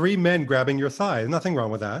had 3 men grabbing your thigh. Nothing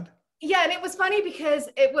wrong with that. Yeah, and it was funny because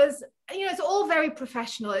it was, you know, it's all very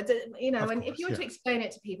professional. It's, you know, and if you were to explain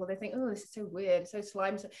it to people, they think, oh, this is so weird, so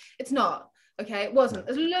slimy. It's not, okay? It wasn't.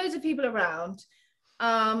 There's loads of people around.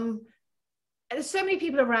 There's so many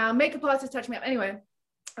people around. Makeup artists touch me up. Anyway,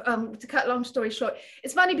 to cut a long story short,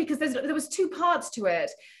 it's funny because there was 2 parts to it.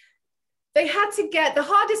 They had to get, the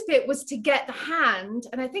hardest bit was to get the hand,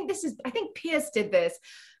 and I think Pierce did this,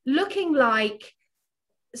 looking like,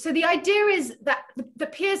 so the idea is that the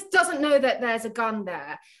Pierce doesn't know that there's a gun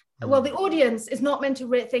there. Well, the audience is not meant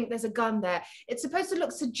to think there's a gun there. It's supposed to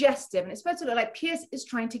look suggestive, and it's supposed to look like Pierce is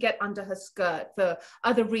trying to get under her skirt for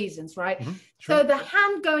other reasons, right? Mm-hmm. Sure. So the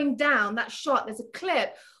hand going down, that shot, there's a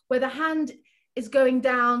clip where the hand is going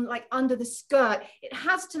down like under the skirt. It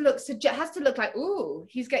has to look like, ooh,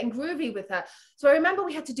 he's getting groovy with her. So I remember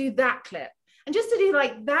we had to do that clip. And just to do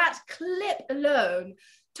like that clip alone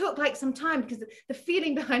took like some time because the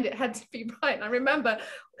feeling behind it had to be right. And I remember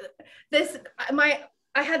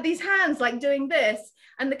I had these hands like doing this,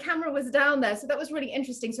 and the camera was down there. So that was really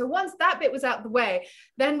interesting. So once that bit was out the way,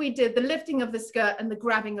 then we did the lifting of the skirt and the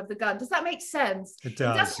grabbing of the gun. Does that make sense? It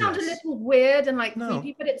does. It does sound a little weird and like No.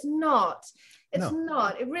 creepy, but it's not. It's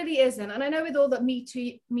not. It really isn't. And I know with all the Me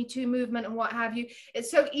Too movement and what have you,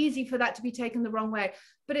 it's so easy for that to be taken the wrong way,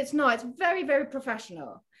 but it's not. It's very, very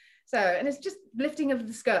professional. So, and it's just lifting of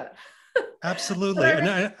the skirt. Absolutely.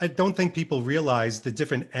 And I don't think people realize the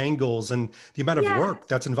different angles and the amount of work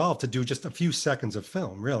that's involved to do just a few seconds of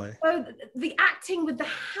film, really. So the acting with the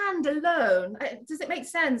hand alone, does it make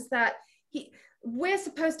sense that we're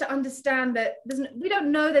supposed to understand that we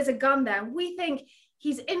don't know there's a gun there. We think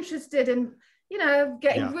he's interested in, you know,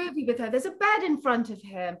 getting groovy with her. There's a bed in front of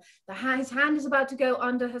him. His hand is about to go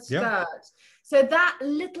under her skirt. Yeah. So that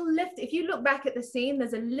little lift, if you look back at the scene,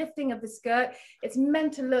 there's a lifting of the skirt. It's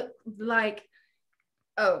meant to look like,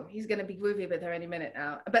 oh, he's going to be groovy with her any minute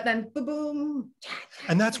now. But then, boom.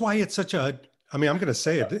 And that's why it's such a, I mean, I'm going to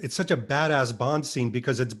say it, it's such a badass Bond scene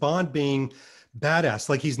because it's Bond being badass.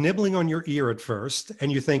 Like he's nibbling on your ear at first and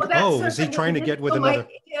you think, is he trying to get with another?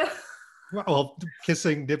 Well,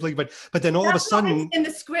 kissing, nibbling, but then all of a sudden. In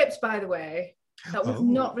the script, by the way. That was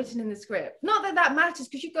not written in the script. Not that that matters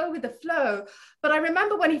because you go with the flow. But I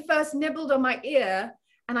remember when he first nibbled on my ear,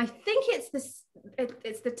 and I think it's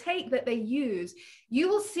the take that they use. You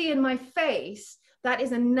will see in my face that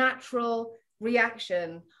is a natural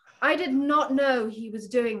reaction I did not know he was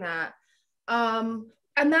doing that. And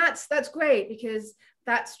that's great, because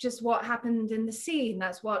that's just what happened in the scene.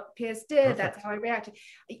 That's what Pierce did. Perfect. That's how I reacted.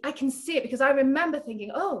 I can see it, because I remember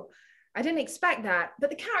thinking, oh, I didn't expect that. But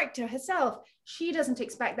the character herself, she doesn't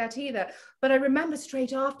expect that either. But I remember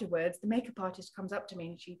straight afterwards, the makeup artist comes up to me,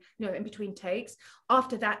 and she, in between takes,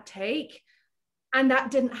 after that take, and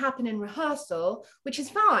that didn't happen in rehearsal, which is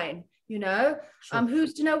fine, Sure.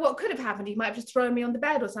 Who's to know what could have happened? He might have just thrown me on the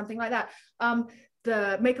bed or something like that.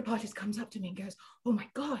 The makeup artist comes up to me and goes, oh my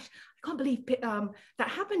gosh, I can't believe that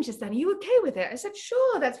happened just then. Are you okay with it? I said,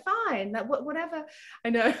 sure, that's fine. Whatever.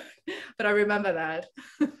 I know, but I remember that.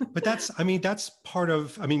 But that's part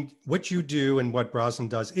of, what you do and what Brosnan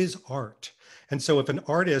does is art. And so if an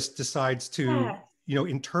artist decides to,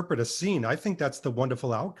 interpret a scene, I think that's the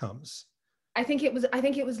wonderful outcomes. I think it was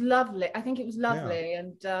lovely.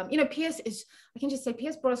 Yeah. And, Pierce I can just say,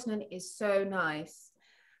 Pierce Brosnan is so nice.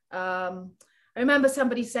 I remember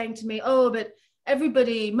somebody saying to me, oh, but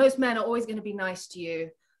most men are always going to be nice to you.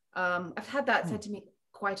 I've had that said to me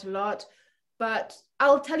quite a lot, but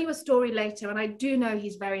I'll tell you a story later. And I do know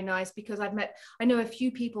he's very nice, because I know a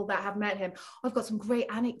few people that have met him. I've got some great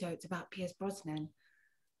anecdotes about Pierce Brosnan.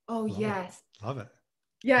 Oh, yes. Love it.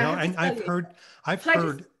 Yeah. No, and I've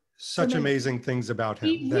heard such amazing things about him.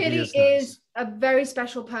 He really is a very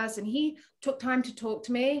special person. He took time to talk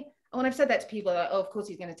to me. When I've said that to people, like, oh, of course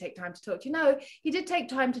he's going to take time to talk to you. No, he did take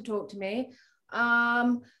time to talk to me.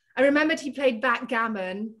 I remembered he played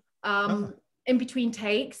backgammon in between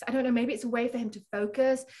takes. I don't know, maybe it's a way for him to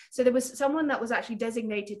focus. So there was someone that was actually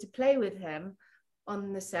designated to play with him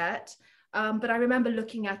on the set. But I remember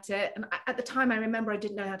looking at it, and at the time I remember I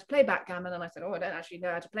didn't know how to play backgammon, and I said, oh, I don't actually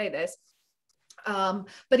know how to play this.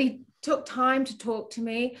 But he took time to talk to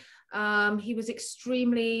me.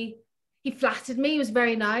 He flattered me. He was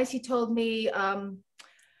very nice. He told me, I'm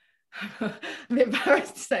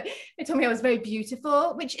embarrassed to say, he told me I was very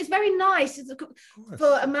beautiful, which is very nice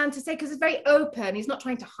for a man to say, because it's very open. He's not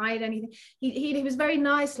trying to hide anything. He was very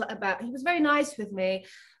nice he was very nice with me.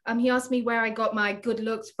 He asked me where I got my good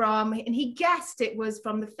looks from, and he guessed it was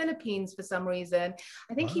from the Philippines for some reason.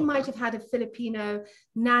 I think he might have had a Filipino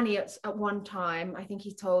nanny at one time. I think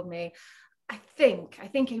he told me.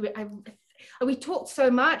 We talked so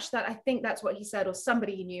much that I think that's what he said, or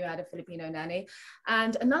somebody he knew had a Filipino nanny.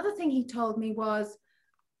 And another thing he told me was,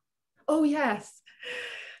 oh yes,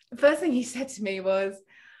 the first thing he said to me was,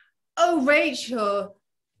 oh, Rachel,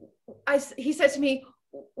 he said to me,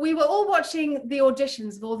 we were all watching the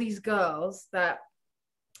auditions of all these girls that,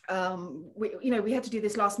 we had to do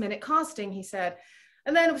this last minute casting, he said.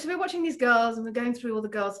 And then so we're watching these girls, and we're going through all the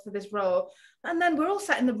girls for this role. And then we're all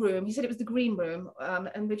sat in the room. He said it was the green room.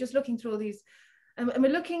 And we're just looking through all these, and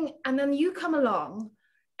we're looking, and then you come along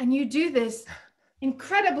and you do this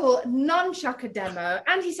incredible nunchucker demo.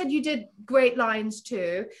 And he said you did great lines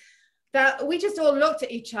too, that we just all looked at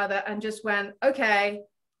each other and just went, okay,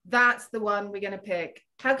 that's the one we're going to pick.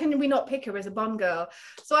 How can we not pick her as a Bond girl?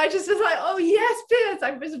 So I just was like, oh yes, Pierce.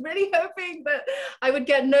 I was really hoping that I would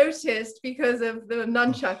get noticed because of the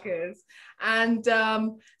nunchuckers. And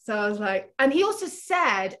so I was like, and he also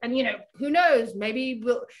said, and who knows, maybe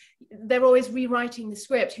they're always rewriting the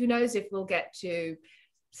script. Who knows if we'll get to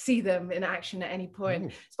see them in action at any point.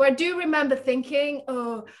 Ooh. So I do remember thinking,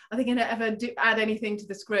 oh, are they going to ever add anything to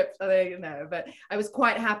the script? But I was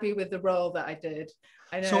quite happy with the role that I did.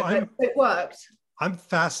 I know, so it worked. I'm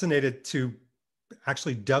fascinated to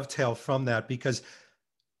actually dovetail from that, because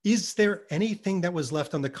is there anything that was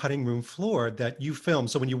left on the cutting room floor that you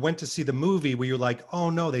filmed? So when you went to see the movie, were you like, oh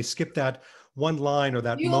no, they skipped that one line or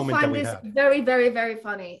that moment that we had? You will find this very, very, very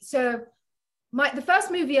funny. So the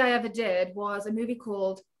first movie I ever did was a movie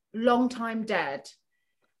called Long Time Dead.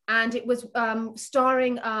 And it was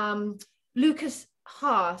starring Lucas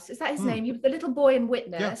Haas, is that his name? He was the little boy in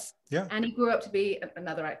Witness, yeah. And he grew up to be an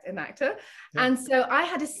actor. Yeah. And so I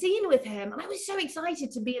had a scene with him, and I was so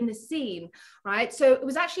excited to be in this scene, right? So it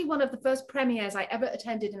was actually one of the first premieres I ever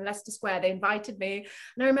attended in Leicester Square. They invited me,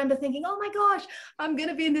 and I remember thinking, oh my gosh, I'm going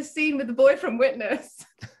to be in this scene with the boy from Witness.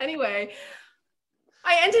 Anyway,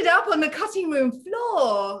 I ended up on the cutting room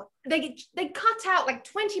floor. They cut out like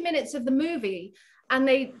 20 minutes of the movie, and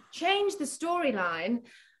they changed the storyline.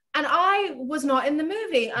 And I was not in the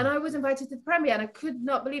movie, and I was invited to the premiere, and I could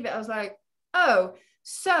not believe it. I was like, oh,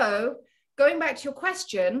 so going back to your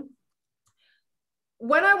question,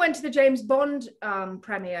 when I went to the James Bond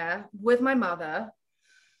premiere with my mother,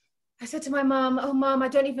 I said to my mom, oh, Mom, I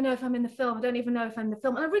don't even know if I'm in the film. I don't even know if I'm in the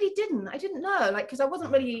film. And I really didn't. I didn't know, because I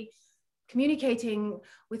wasn't really communicating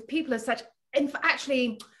with people as such. And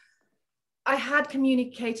actually, I had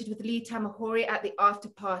communicated with Lee Tamahori at the after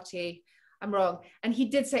party. I'm wrong. And he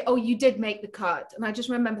did say, oh, you did make the cut. And I just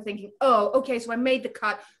remember thinking, oh, okay, so I made the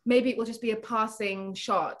cut. Maybe it will just be a passing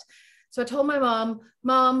shot. So I told my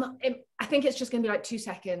mom, I think it's just going to be like 2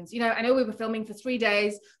 seconds. You know, I know we were filming for 3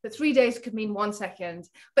 days, but 3 days could mean 1 second.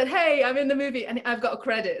 But hey, I'm in the movie and I've got a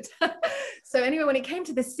credit. So anyway, when it came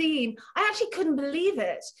to the scene, I actually couldn't believe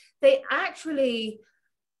it. They actually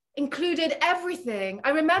included everything. I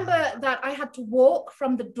remember that I had to walk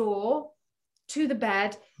from the door to the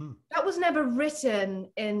bed. That was never written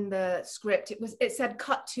in the script. It said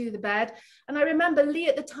cut to the bed. And I remember Lee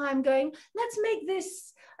at the time going, let's make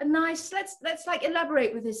this a nice, let's like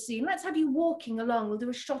elaborate with this scene. Let's have you walking along. We'll do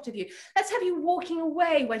a shot of you. Let's have you walking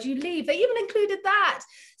away. Where do you leave? They even included that.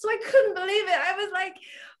 So I couldn't believe it. I was like,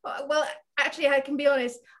 well, actually, I can be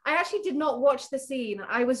honest. I actually did not watch the scene.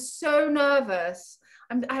 I was so nervous.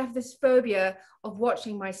 I have this phobia of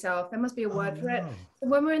watching myself. There must be a word for it.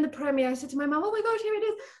 And when we're in the premiere, I said to my mom, oh my gosh, here it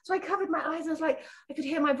is. So I covered my eyes and I was like, I could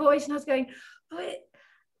hear my voice and I was going, oh,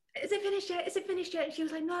 is it finished yet? Is it finished yet? And she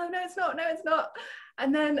was like, no, it's not. No, it's not.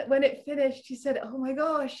 And then when it finished, she said, oh my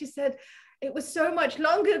gosh, she said, it was so much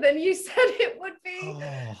longer than you said it would be.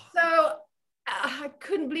 Oh. So I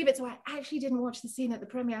couldn't believe it. So I actually didn't watch the scene at the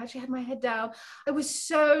premiere. I actually had my head down. I was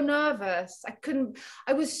so nervous.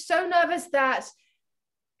 I was so nervous that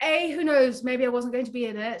A, who knows, maybe I wasn't going to be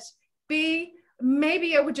in it. B,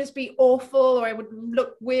 maybe I would just be awful or I would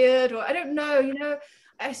look weird or I don't know, you know.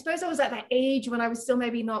 I suppose I was at that age when I was still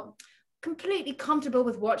maybe not completely comfortable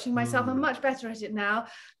with watching myself. I'm much better at it now,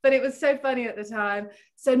 but it was so funny at the time.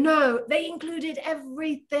 So no, they included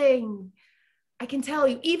everything. I can tell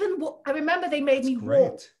you, even I remember they made me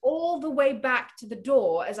walk all the way back to the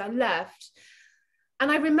door as I left.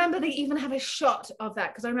 And I remember they even have a shot of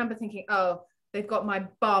that because I remember thinking, oh, they've got my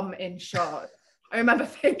bum in shot. I remember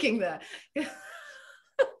thinking that.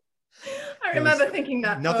 I remember thinking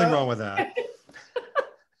that. Nothing wrong with that.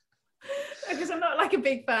 Because I'm not like a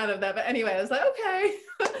big fan of that. But anyway, I was like, okay.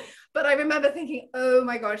 But I remember thinking, oh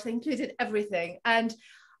my gosh, they included everything. And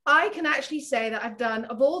I can actually say that I've done,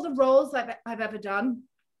 of all the roles that I've ever done,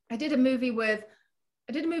 I did a movie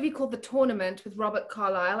called The Tournament with Robert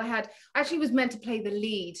Carlyle. I actually was meant to play the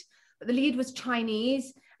lead, but the lead was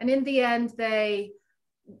Chinese. And in the end, they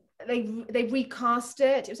recast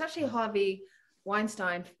it. It was actually a Harvey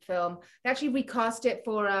Weinstein film. They actually recast it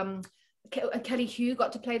for Kelly Hu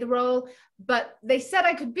got to play the role, but they said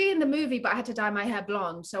I could be in the movie, but I had to dye my hair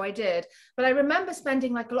blonde, so I did. But I remember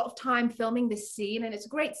spending like a lot of time filming this scene, and it's a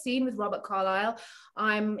great scene with Robert Carlyle.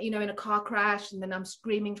 I'm, you know, in a car crash, and then I'm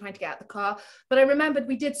screaming trying to get out the car. But I remembered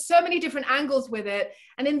we did so many different angles with it,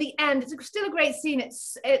 and in the end, it's still a great scene.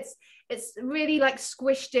 It's really like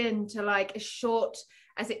squished into like as short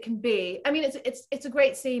as it can be. I mean, it's a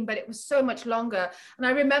great scene, but it was so much longer. And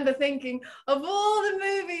I remember thinking, of all the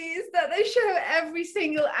movies that they show every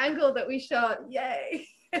single angle that we shot, yay,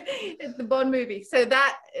 it's the Bond movie. So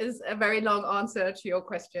that is a very long answer to your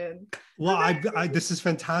question. Well, this is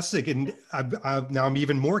fantastic. And now I'm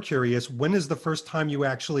even more curious. When is the first time you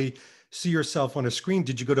actually see yourself on a screen?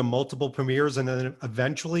 Did you go to multiple premieres and then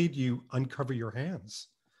eventually do you uncover your hands?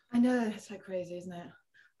 I know, it's like crazy, isn't it?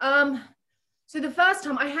 So the first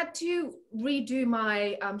time I had to redo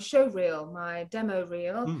my show reel, my demo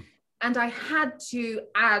reel, and I had to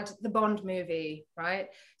add the Bond movie, right?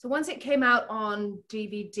 So once it came out on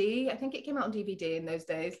DVD, I think it came out on DVD in those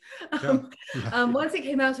days. Once it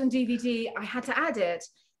came out on DVD, I had to add it.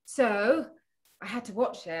 So I had to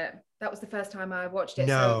watch it. That was the first time I watched it.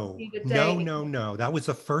 No. That was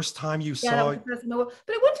the first time you saw it. But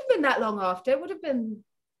it wouldn't have been that long after. It would have been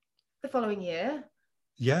the following year.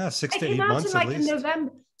 Yeah, 6 to 8 months at least. In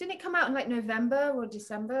November. Didn't it come out in like November or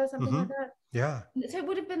December, something like that? Yeah. So it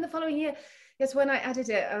would have been the following year. Yes, when I added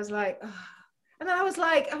it, I was like, oh. And then I was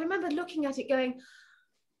like, I remember looking at it going,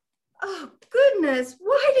 oh goodness,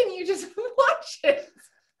 why didn't you just watch it?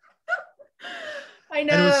 I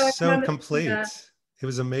know. And it was so complete. It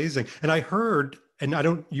was amazing. And I heard,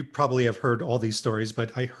 and you probably have heard all these stories,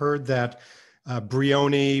 but I heard that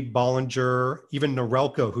Brioni, Bollinger, even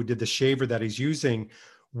Norelco, who did the shaver that he's using,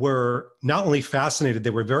 were not only fascinated, they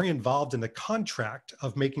were very involved in the contract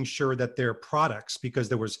of making sure that their products, because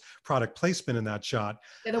there was product placement in that shot.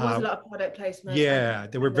 Yeah, there was a lot of product placement. Yeah,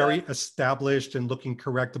 they were very established and looking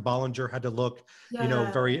correct. The Bollinger had to look, you know,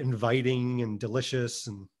 very inviting and delicious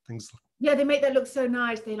and things. Yeah, they make that look so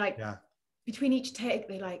nice. They like, between each take,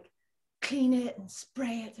 they like clean it and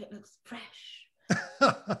spray it so it looks fresh.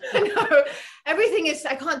 I know. Everything is,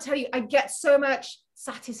 I can't tell you, I get so much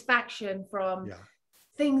satisfaction from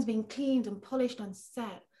things being cleaned and polished on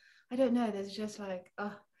set. I don't know, there's just like,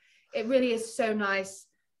 it really is so nice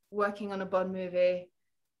working on a Bond movie.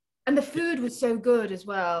 And the food was so good as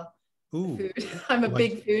well. Ooh, Food. I'm a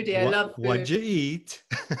big foodie. I love food. What'd you eat?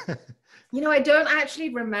 You know, I don't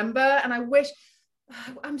actually remember, and I wish,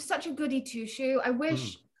 I'm such a goody two-shoe. I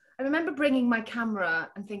wish, I remember bringing my camera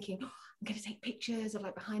and thinking, oh, I'm going to take pictures of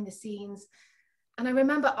like behind the scenes. And I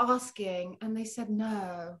remember asking, and they said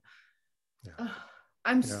no. Yeah.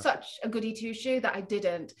 I'm such a goody two-shoe that I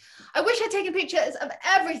didn't. I wish I'd taken pictures of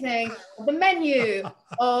everything, of the menu,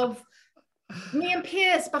 of me and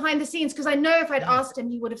Pierce behind the scenes, because I know if I'd asked him,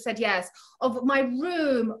 he would have said yes. Of my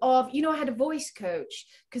room, of, you know, I had a voice coach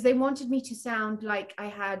because they wanted me to sound like I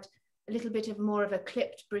had a little bit of more of a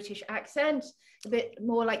clipped British accent, a bit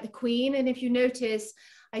more like the Queen. And if you notice,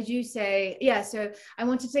 I do say, yeah, so I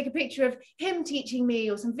wanted to take a picture of him teaching me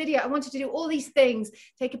or some video. I wanted to do all these things,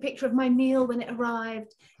 take a picture of my meal when it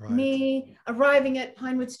arrived, me arriving at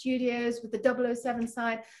Pinewood Studios with the 007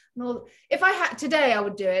 sign and all. If I had today, I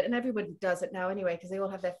would do it. And everybody does it now anyway, because they all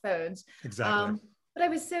have their phones. Exactly. But I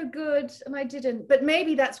was so good and I didn't. But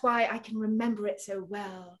maybe that's why I can remember it so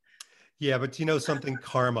well. Yeah, but you know something,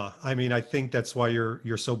 karma. I mean, I think that's why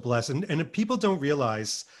you're so blessed. And people don't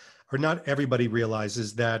realize, or not everybody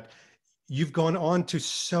realizes, that you've gone on to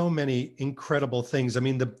so many incredible things. I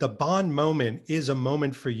mean, the Bond moment is a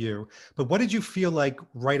moment for you, but what did you feel like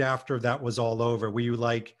right after that was all over? Were you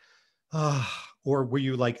like, or were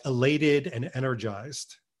you like elated and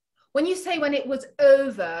energized? When you say when it was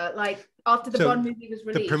over, like after the Bond movie was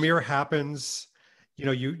released. The premiere happens, you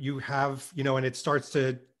know, you have, you know, and it starts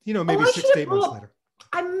to, you know, maybe I 6 to 8 months later.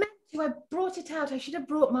 I meant to, I brought it out. I should have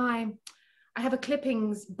brought I have a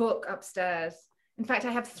clippings book upstairs. In fact,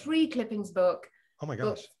 I have 3 clippings book. Oh my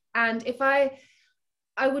gosh. And if I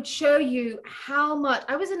would show you how much,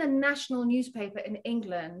 I was in a national newspaper in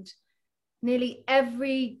England nearly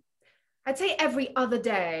I'd say every other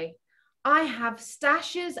day. I have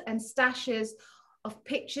stashes and stashes of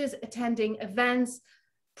pictures attending events,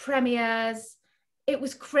 premieres. It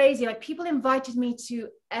was crazy. Like, people invited me to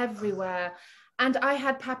everywhere. And I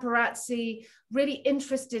had paparazzi really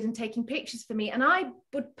interested in taking pictures for me. And I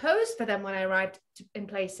would pose for them when I arrived in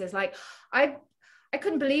places. Like, I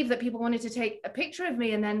couldn't believe that people wanted to take a picture of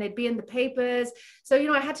me and then they'd be in the papers. So, you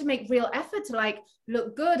know, I had to make real effort to like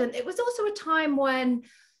look good. And it was also a time when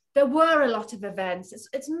there were a lot of events.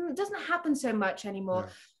 It doesn't happen so much anymore.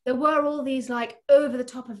 Yeah. There were all these like over the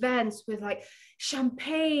top events with like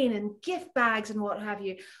champagne and gift bags and what have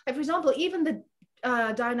you. Like, for example, even the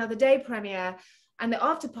Die Another Day premiere and the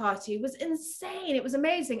after party was insane. It was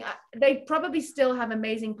amazing. They probably still have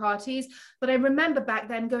amazing parties, but I remember back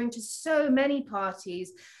then going to so many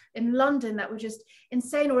parties in London that were just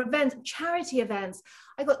insane, or events, charity events.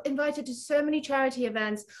 I got invited to so many charity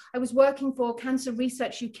events. I was working for Cancer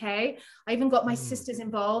Research UK. I even got my sisters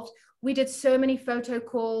involved. We did so many photo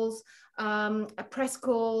calls, press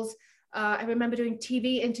calls. I remember doing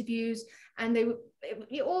TV interviews, and they were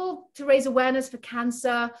all to raise awareness for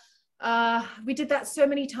cancer. We did that so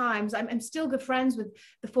many times. I'm still good friends with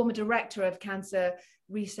the former director of Cancer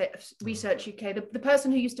Research UK, the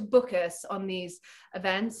person who used to book us on these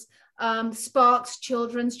events. Sparks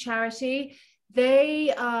Children's Charity,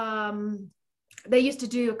 they used to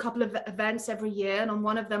do a couple of events every year, and on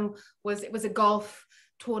one of them was a golf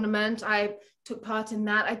tournament. I took part in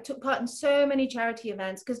that. I took part in so many charity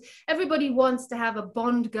events because everybody wants to have a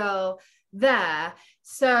Bond girl there.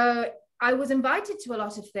 So I was invited to a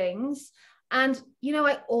lot of things, and you know,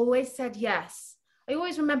 I always said yes. I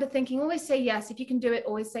always remember thinking, always say yes. If you can do it,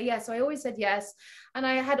 always say yes. So I always said yes. And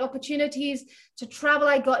I had opportunities to travel.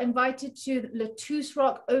 I got invited to Latouche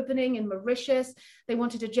Rock opening in Mauritius. They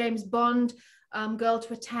wanted a James Bond girl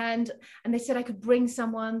to attend, and they said I could bring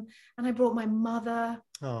someone, and I brought my mother.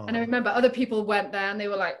 Oh. And I remember other people went there and they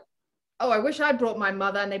were like, oh, I wish I brought my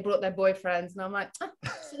mother, and they brought their boyfriends. And I'm like,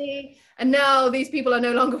 see? And now these people are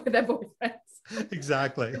no longer with their boyfriends.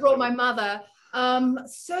 Exactly. I brought my mother.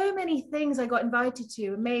 So many things I got invited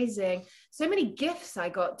to, amazing. So many gifts I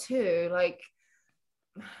got too, like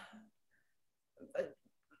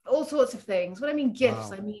all sorts of things. What I mean gifts,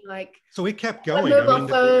 wow. I mean like. So it kept going. Mobile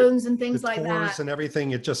phones and things like that. And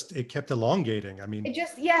everything, it kept elongating. I mean. It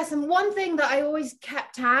just, yes. And one thing that I always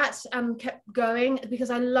kept at and kept going because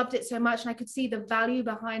I loved it so much and I could see the value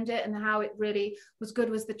behind it and how it really was good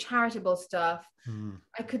was the charitable stuff.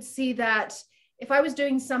 I could see that if I was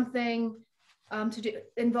doing something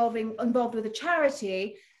involved with a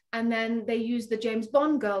charity, and then they used the James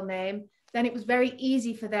Bond girl name, then it was very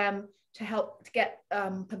easy for them to help to get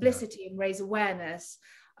publicity and raise awareness.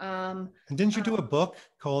 And didn't you do a book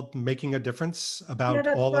called Making a Difference about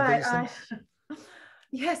all of these things?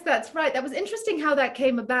 Yes, that's right. That was interesting how that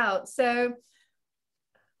came about. So,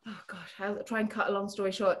 oh gosh, I'll try and cut a long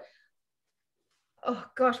story short. Oh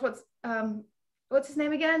gosh, what's his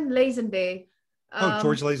name again? Lazenby. Oh,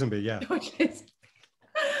 George Lazenby, yeah. George Lazenby.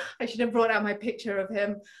 I should have brought out my picture of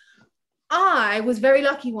him. I was very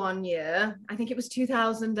lucky one year. I think it was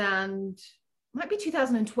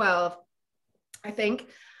 2012. I think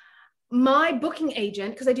my booking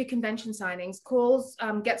agent, because I do convention signings,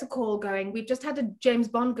 gets a call going, we've just had a James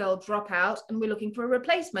Bond girl drop out and we're looking for a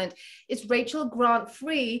replacement. It's Rachel Grant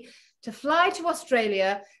free to fly to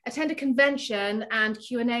Australia, attend a convention and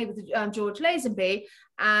Q&A with George Lazenby.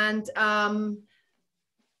 And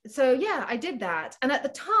so, yeah, I did that. And at the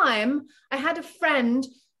time, I had a friend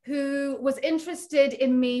who was interested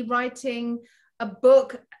in me writing a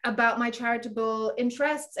book about my charitable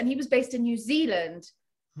interests, and he was based in New Zealand.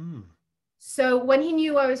 So when he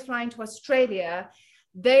knew I was flying to Australia,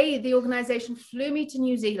 the organization flew me to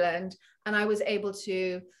New Zealand, and I was able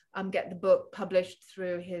to get the book published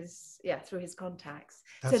through his contacts.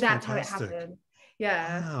 That's so that's fantastic. how it happened.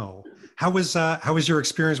 Yeah. Wow. How was your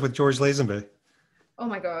experience with George Lazenby? Oh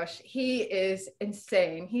my gosh, he is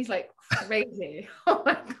insane. He's like crazy. Oh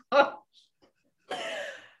my gosh.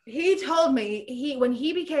 He told me when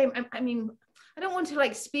he became, I mean, I don't want to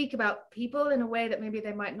like speak about people in a way that maybe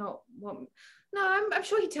they might not want. No, I'm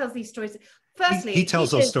sure he tells these stories. Firstly, he tells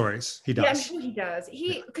those stories. He does. Yeah, I'm sure he does.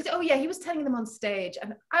 He was telling them on stage,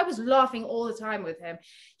 and I was laughing all the time with him.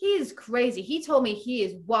 He is crazy. He told me he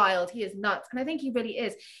is wild. He is nuts, and I think he really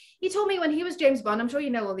is. He told me when he was James Bond. I'm sure you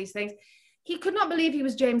know all these things. He could not believe he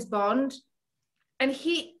was James Bond, and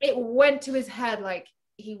it went to his head like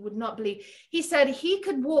he would not believe. He said he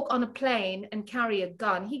could walk on a plane and carry a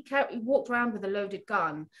gun. He walked around with a loaded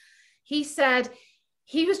gun. He said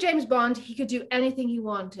he was James Bond. He could do anything he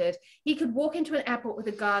wanted. He could walk into an airport with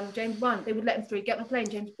a gun. James Bond. They would let him through. Get on a plane.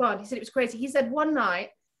 James Bond. He said it was crazy. He said one night,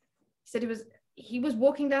 he was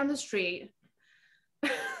walking down the street.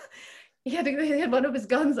 he had one of his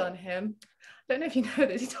guns on him. I don't know if you know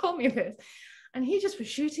this. He told me this. And he just was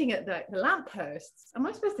shooting at the lampposts. Am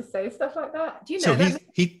I supposed to say stuff like that? Do you know? So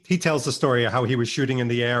he tells the story of how he was shooting in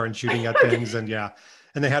the air and shooting at things, and yeah,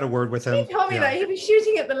 and they had a word with him. He told me that he was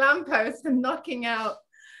shooting at the lampposts and knocking out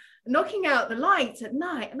the lights at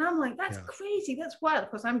night. And I'm like, that's crazy. That's wild.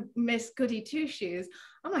 Of course, I'm Miss Goody Two Shoes.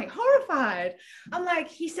 I'm like horrified. I'm like,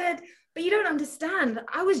 he said, but you don't understand.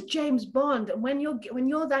 I was James Bond, and when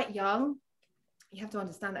you're that young, you have to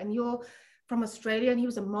understand that. And you're from Australia, and he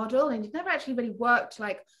was a model, and he'd never actually really worked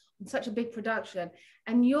like on such a big production,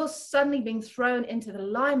 and you're suddenly being thrown into the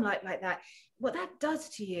limelight like that. What that does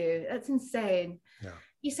to you, that's insane. Yeah.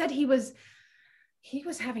 He said he was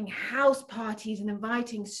having house parties and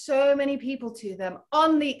inviting so many people to them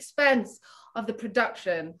on the expense of the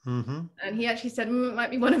production. Mm-hmm. And he actually said it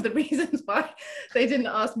might be one of the reasons why they didn't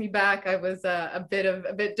ask me back. I was a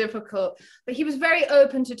bit difficult, but he was very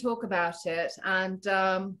open to talk about it. And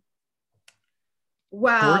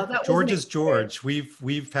wow, George is George.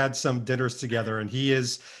 We've had some dinners together, and he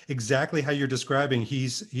is exactly how you're describing.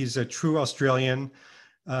 He's a true Australian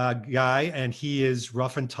guy, and he is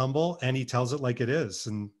rough and tumble, and he tells it like it is,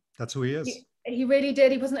 and that's who he is. He really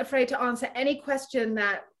did. He wasn't afraid to answer any question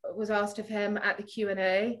that was asked of him at the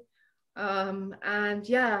Q&A. And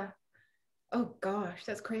yeah, oh gosh,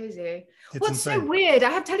 that's crazy. What's insane. So weird, I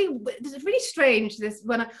have to tell you, it's really strange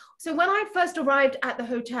when I first arrived at the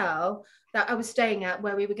hotel that I was staying at,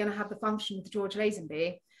 where we were going to have the function with George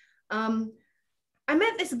Lazenby, I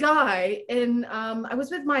met this guy I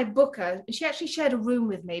was with my booker, and she actually shared a room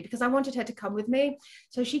with me because I wanted her to come with me.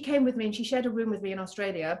 So she came with me and she shared a room with me in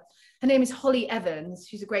Australia. Her name is Holly Evans.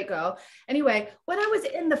 She's a great girl. Anyway, when I was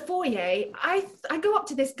in the foyer, I go up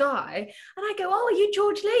to this guy and I go, oh, are you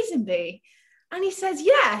George Lazenby? And he says,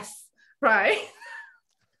 yes, right?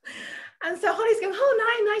 And so Holly's going,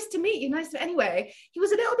 oh, nice to meet you. Anyway, he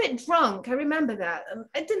was a little bit drunk. I remember that.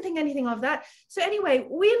 I didn't think anything of that. So anyway,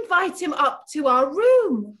 we invite him up to our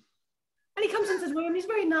room. And he comes into the room. He's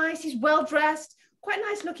very nice. He's well-dressed, quite a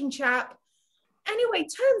nice looking chap. Anyway,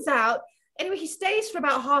 turns out, he stays for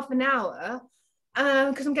about half an hour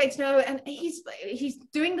because I'm getting to know, and he's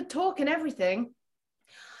doing the talk and everything.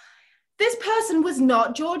 This person was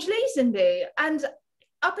not George Lazenby. And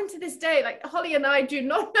up until this day, like Holly and I do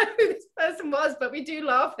not know who this person was, but we do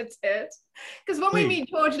laugh at it. Because when we meet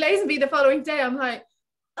George Lazenby the following day, I'm like,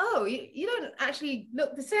 oh, you don't actually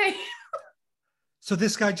look the same. So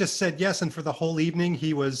this guy just said yes, and for the whole evening,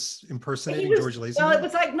 he was impersonating George Lazenby? Well, it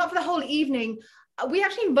was like, not for the whole evening. We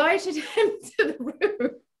actually invited him to the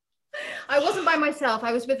room. I wasn't by myself.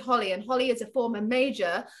 I was with Holly, and Holly is a former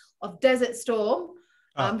major of Desert Storm.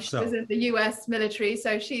 She was in the US military,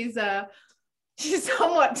 so she's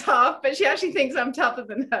somewhat tough, but she actually thinks I'm tougher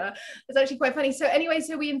than her. It's actually quite funny. So anyway,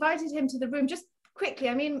 so we invited him to the room just quickly.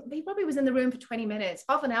 I mean, he probably was in the room for 20 minutes,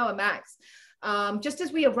 half an hour max, just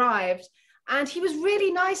as we arrived. And he was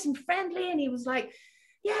really nice and friendly. And he was like,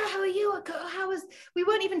 yeah, how are you? We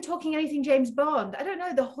weren't even talking anything James Bond. I don't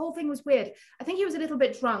know. The whole thing was weird. I think he was a little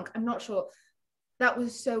bit drunk. I'm not sure. That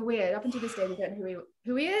was so weird. Up until this day, we don't know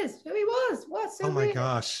who he is, who he was. What? So weird.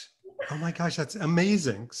 Oh my gosh, that's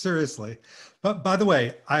amazing. Seriously. But by the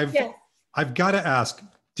way, I've got to ask,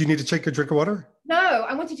 do you need to take a drink of water? No,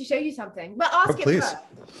 I wanted to show you something, but ask it please. first.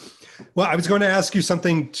 Well, I was going to ask you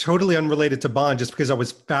something totally unrelated to Bond, just because I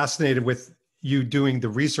was fascinated with you doing the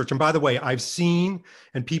research. And by the way, I've seen,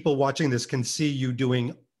 and people watching this can see you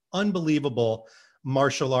doing unbelievable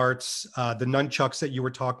martial arts, the nunchucks that you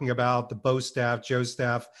were talking about, the bow staff, Joe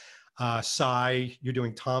staff, Sai, you're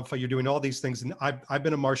doing Tonfa, you're doing all these things. And I've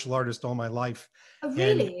been a martial artist all my life. Oh,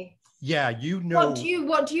 really? And yeah, you know.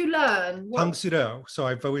 What do you learn? Tung Sudo. So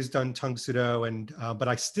I've always done Tung Sudo, and but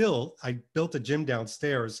I built a gym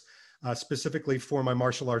downstairs specifically for my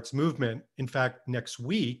martial arts movement. In fact, next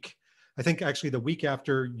week, I think actually the week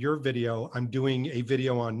after your video, I'm doing a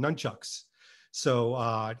video on nunchucks. So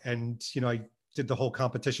and you know, I did the whole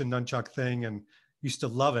competition nunchuck thing and used to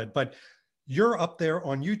love it. But you're up there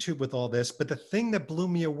on YouTube with all this. But the thing that blew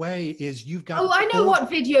me away is you've got. Oh, I know what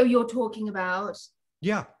video you're talking about.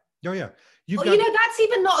 Yeah. Oh, yeah. You know, that's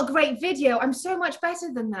even not a great video. I'm so much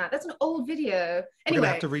better than that. That's an old video. Anyway, we're gonna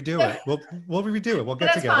have to redo it. We'll redo it. We'll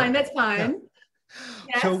get together. That's fine.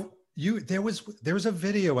 Yeah. Yes. So there was a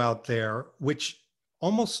video out there which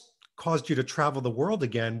almost caused you to travel the world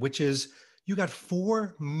again, which is you got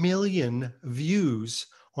 4 million views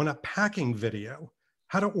on a packing video,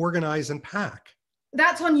 how to organize and pack.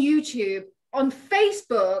 That's on YouTube. On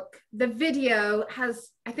Facebook, the video has,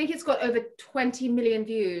 I think it's got over 20 million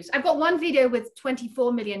views. I've got one video with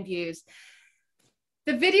 24 million views.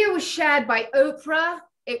 The video was shared by Oprah.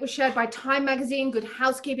 It was shared by Time Magazine, Good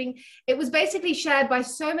Housekeeping. It was basically shared by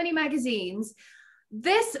so many magazines.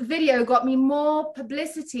 This video got me more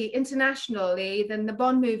publicity internationally than the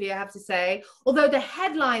Bond movie, I have to say. Although the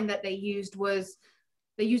headline that they used was,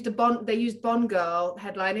 they used Bond girl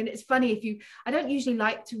headline. And it's funny, I don't usually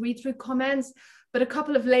like to read through comments, but a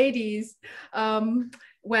couple of ladies, when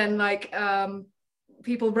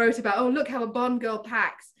people wrote about, oh, look how a Bond girl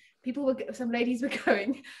packs, some ladies were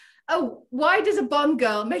going, oh, why does a Bond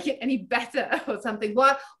girl make it any better or something?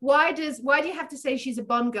 Why do you have to say she's a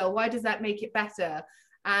Bond girl? Why does that make it better?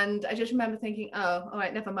 And I just remember thinking, oh, all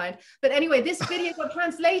right, never mind. But anyway, this video got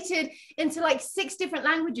translated into like 6 different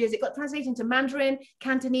languages. It got translated into Mandarin,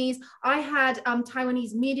 Cantonese. I had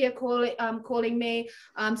Taiwanese media calling me,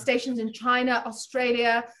 stations in China,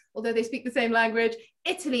 Australia, although they speak the same language,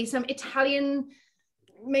 Italy, some Italian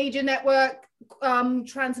major network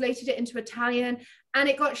translated it into Italian, and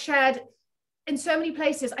it got shared in so many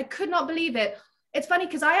places. I could not believe it. It's funny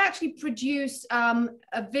because I actually produce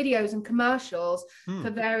videos and commercials for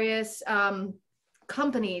various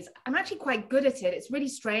companies. I'm actually quite good at it. It's really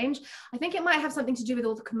strange. I think it might have something to do with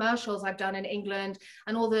all the commercials I've done in England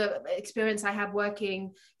and all the experience I have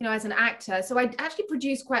working, you know, as an actor. So I actually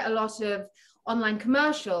produce quite a lot of online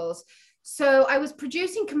commercials. So I was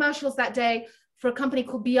producing commercials that day for a company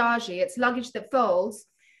called Biaggi. It's luggage that folds.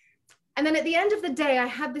 And then at the end of the day, I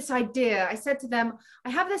had this idea. I said to them, I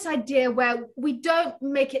have this idea where we don't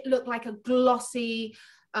make it look like a glossy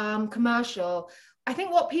commercial. I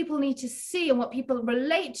think what people need to see and what people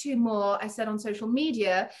relate to more, I said on social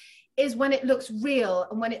media, is when it looks real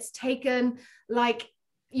and when it's taken like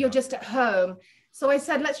you're just at home. So I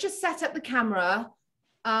said, let's just set up the camera,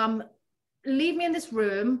 leave me in this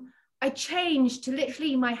room. I changed to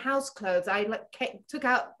literally my house clothes. I took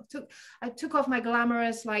off my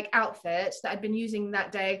glamorous outfit that I'd been using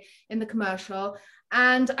that day in the commercial,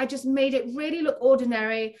 and I just made it really look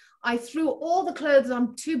ordinary. I threw all the clothes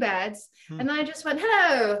on 2 beds, and then I just went,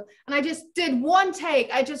 hello, and I just did one take.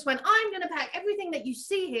 I just went, I'm gonna pack everything that you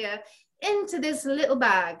see here into this little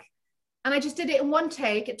bag. And I just did it in one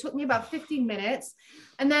take. It took me about 15 minutes.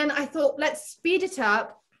 And then I thought, let's speed it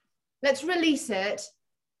up. Let's release it.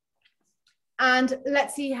 And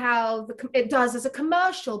let's see how it does as a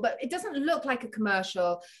commercial, but it doesn't look like a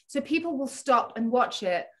commercial. So people will stop and watch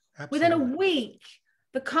it. Absolutely. Within a week,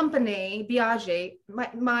 the company, Biaggi,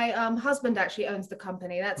 my husband actually owns the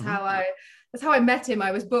company. That's how I met him.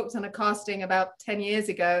 I was booked on a casting about 10 years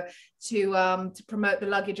ago to promote the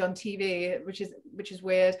luggage on TV, which is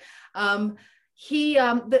weird.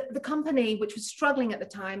 The company, which was struggling at the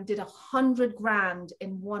time, did 100 grand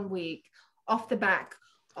in 1 week off the back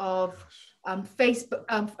of Facebook,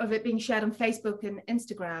 of it being shared on Facebook and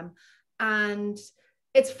Instagram. And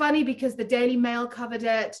it's funny because the Daily Mail covered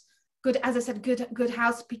it. Good, as I said, Good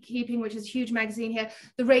Housekeeping, which is a huge magazine here.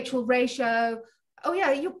 The Rachel Ray Show. Oh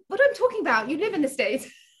yeah, what I'm talking about. You live in the States.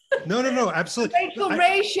 No, absolutely. The Rachel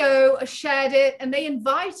Ray Show shared it, and they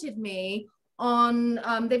invited me on.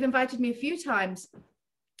 They've invited me a few times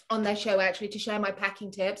on their show actually to share my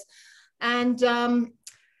packing tips, and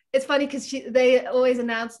it's funny because they always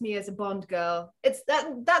announce me as a Bond girl.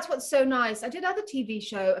 That's what's so nice. I did other TV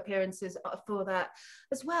show appearances for that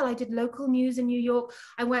as well. I did local news in New York.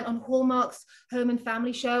 I went on Hallmark's Home and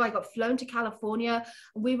Family show. I got flown to California.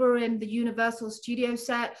 We were in the Universal Studio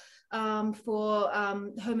set for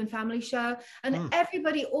Home and Family show. And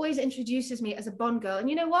everybody always introduces me as a Bond girl. And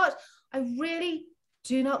you know what? I really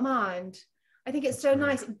do not mind. I think it's so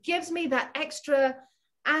nice. It gives me that extra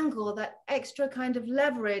angle, that extra kind of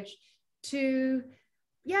leverage to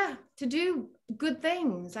do good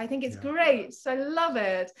things. I think it's great. So I love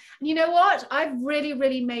it. And you know what? I've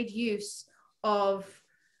really made use of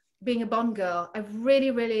being a Bond girl. I've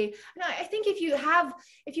really, I think if you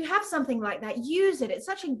have something like that, use it. It's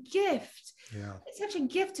such a gift. Yeah. It's such a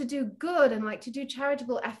gift to do good and like to do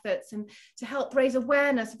charitable efforts and to help raise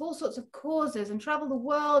awareness of all sorts of causes and travel the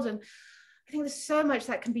world. And I think there's so much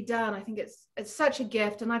that can be done. I think it's such a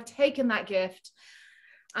gift, and I've taken that gift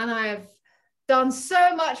and I've done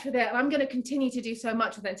so much with it, and I'm going to continue to do so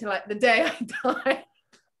much with it until like the day I die.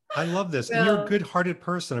 I love this. And you're a good-hearted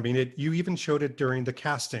person. I mean, you even showed it during the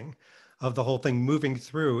casting of the whole thing moving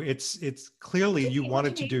through. It's clearly you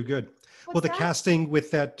wanted to do good. Well, the casting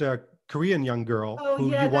with that Korean young girl who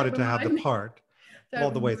you wanted to have the part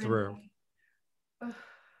all the way through.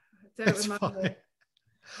 It's fine.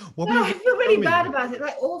 I feel really bad about it,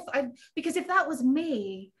 like awful. Because if that was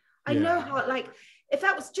me, I know how. Like, if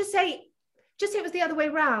that was just say it was the other way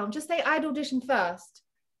around. Just say I'd auditioned first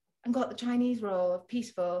and got the Chinese role of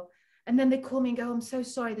Peaceful, and then they call me and go, "I'm so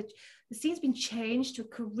sorry that the scene's been changed to a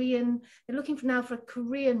Korean. They're looking for now for a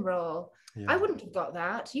Korean role." Yeah. I wouldn't have got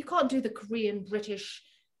that. You can't do the Korean British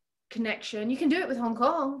connection. You can do it with Hong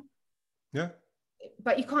Kong,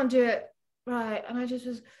 but you can't do it right. And I just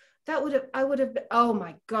was. I would have, oh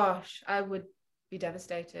my gosh, I would be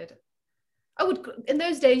devastated. I would, in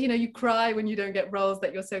those days, you know, you cry when you don't get roles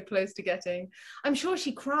that you're so close to getting. I'm sure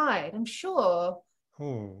she cried, I'm sure.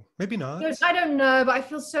 Oh, maybe not. I don't know, but I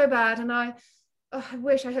feel so bad. And I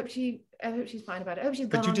hope she's fine about it. I hope she's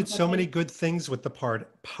But you did so many good things with the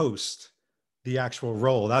part post the actual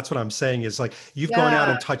role. That's what I'm saying is like, you've gone out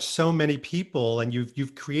and touched so many people and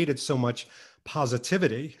you've created so much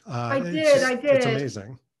positivity. I did. It's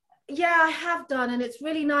amazing. Yeah, I have done, and it's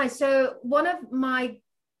really nice. So one of my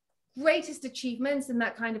greatest achievements in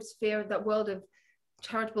that kind of sphere, that world of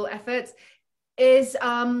charitable efforts, is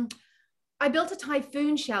I built a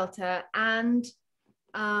typhoon shelter, and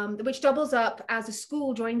which doubles up as a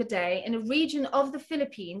school during the day in a region of the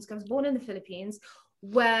Philippines. I was born in the Philippines,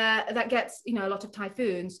 where that gets, you know, a lot of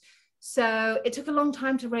typhoons. So it took a long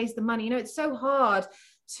time to raise the money. You know, it's so hard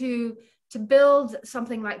to build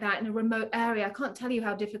something like that in a remote area. I can't tell you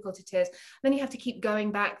how difficult it is. Then you have to keep going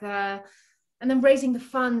back there. And then raising the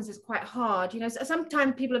funds is quite hard. You know, so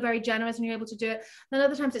sometimes people are very generous and you're able to do it. Then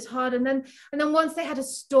other times it's hard. And then once they had a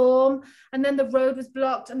storm and then the road was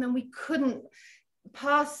blocked and then we couldn't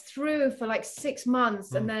pass through for like 6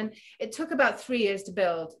 months. And then it took about 3 years to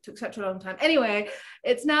build. It took such a long time. Anyway,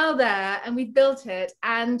 it's now there and we built it.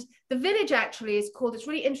 And the village actually is called, it's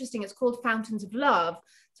really interesting. It's called Fountains of Love.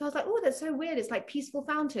 So I was like, oh, that's so weird. It's like peaceful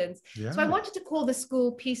fountains. Yeah. So I wanted to call the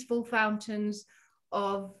school Peaceful Fountains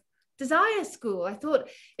of Desire School. I thought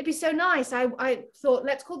it'd be so nice. I thought,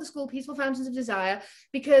 let's call the school Peaceful Fountains of Desire,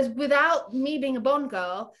 because without me being a Bond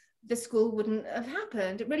girl, the school wouldn't have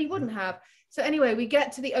happened. It really wouldn't have. So anyway, we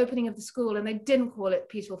get to the opening of the school and they didn't call it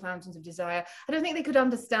Peaceful Fountains of Desire. I don't think they could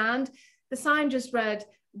understand. The sign just read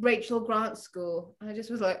Rachel Grant School. And I just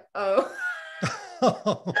was like, oh.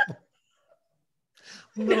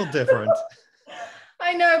 A little different.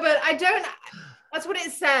 I know, but I don't, that's what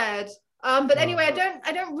it said. But anyway,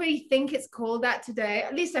 I don't really think it's called that today.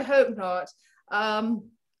 At least I hope not. I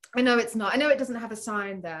know it's not. I know it doesn't have a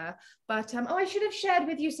sign there, but I should have shared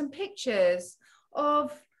with you some pictures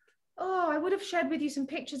of, I would have shared with you some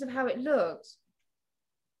pictures of how it looked.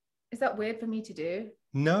 Is that weird for me to do?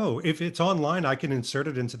 No, if it's online, I can insert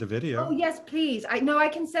it into the video. Oh, yes, please. I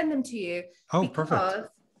can send them to you. Oh, perfect.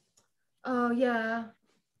 Oh, yeah.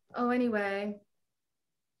 Oh, anyway.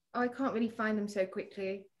 Oh, I can't really find them so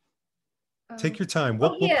quickly. Take your time.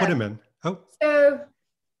 We'll put them in. Oh. So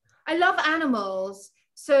I love animals.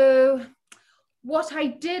 So what I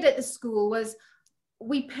did at the school was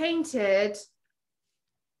we painted.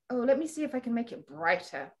 Oh, let me see if I can make it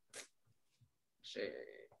brighter.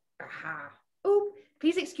 Aha. Oh,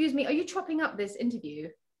 please excuse me. Are you chopping up this interview?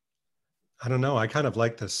 I don't know. I kind of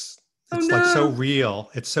like this. Oh It's like so no. real.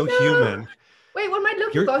 It's so No. human. Wait, what am I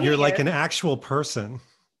looking for? Here You're you like go. an actual person.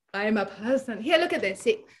 I am a person. Here, look at this.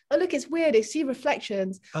 See, oh, look, it's weird. It's see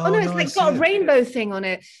reflections. Oh, Oh no, it's no, I like see got a it. rainbow thing on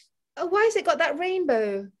it. Oh, why has it got that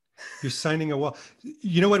rainbow? You're signing a wall.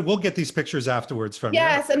 You know what? We'll get these pictures afterwards from you.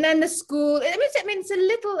 Yes, and then the school. I mean, it's a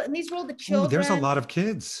little, and these are all the Ooh, there's a children. lot of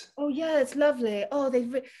kids. Oh yeah, it's lovely. Oh,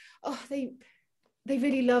 they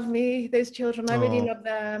really love me. Those children, I really Oh, love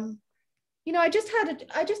them. You know, I just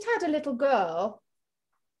had a little girl,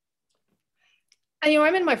 and you know,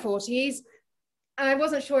 I'm in my 40s, and I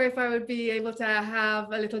wasn't sure if I would be able to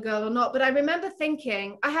have a little girl or not. But I remember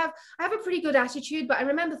thinking, I have a pretty good attitude, but I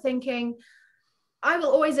remember thinking, I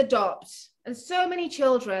will always adopt. There's so many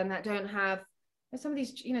children that don't have. There's some of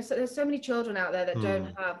these, you know, so there's so many children out there that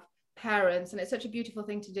don't have parents, and it's such a beautiful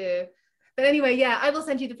thing to do. But anyway, yeah, I will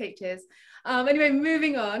send you the pictures. Anyway,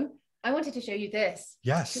 moving on. I wanted to show you this.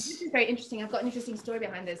 yes. This is very interesting. I've got an interesting story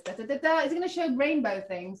behind this. Da, da, da, da. It's going to show rainbow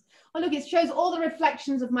things. Oh, look, it shows all the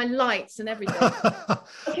reflections of my lights and everything. Oh,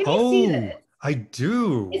 can you see this? I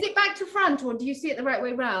do. Is it back to front, or do you see it the right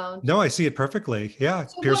way round? No, I see it perfectly. Yeah,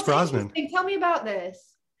 So Pierce what's Brosnan. interesting? Tell me about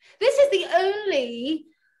this. This is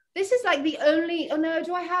like the only, oh no,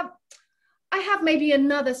 I have maybe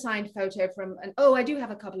another signed photo from, I do have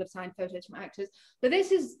a couple of signed photos from actors, but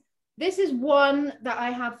this is one that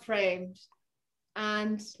I have framed.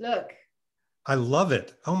 And look. I love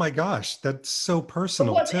it. Oh my gosh, that's so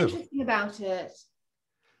personal What's too. interesting about it?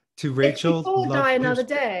 To Rachel, It's Before Die Another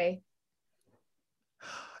Day.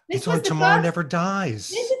 It's on Tomorrow Never Dies.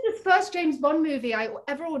 This is the first James Bond movie I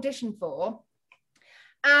ever auditioned for.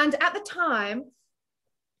 And at the time,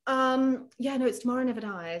 it's Tomorrow Never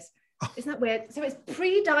Dies. Isn't that weird? So it's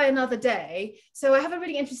pre-Die Another Day. So I have a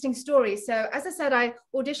really interesting story. So as I said, I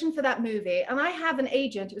auditioned for that movie, and I have an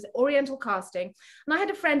agent. It was Oriental Casting. And I had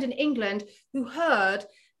a friend in England who heard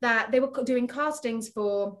that they were doing castings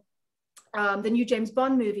for the new James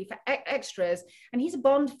Bond movie for extras. And he's a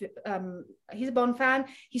Bond fan.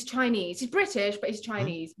 He's Chinese. He's British, but he's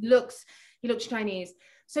Chinese. He looks Chinese.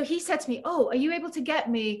 So he said to me, "Oh, are you able to get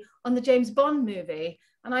me on the James Bond movie?"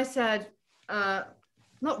 And I said,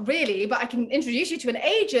 "Not really, but I can introduce you to an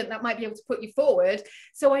agent that might be able to put you forward."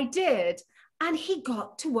 So I did. And he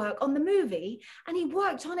got to work on the movie, and he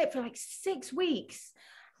worked on it for like 6 weeks.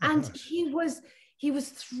 And he was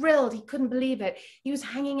thrilled. He couldn't believe it. He was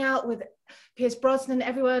hanging out with Pierce Brosnan,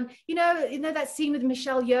 everyone. You know that scene with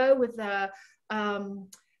Michelle Yeoh with the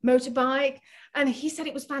motorbike, and he said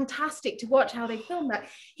it was fantastic to watch how they filmed that.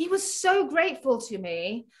 He was so grateful to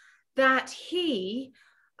me that he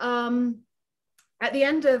at the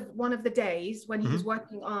end of one of the days when he was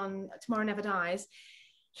working on Tomorrow Never Dies,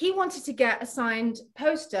 he wanted to get a signed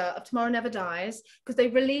poster of Tomorrow Never Dies, because they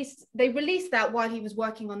released that while he was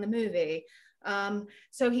working on the movie.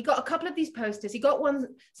 So he got a couple of these posters. He got one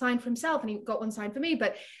signed for himself and he got one signed for me,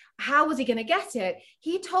 but how was he going to get it?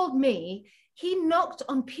 He told me he knocked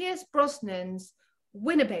on Pierce Brosnan's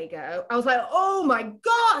Winnebago. I was like, oh my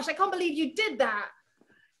gosh, I can't believe you did that.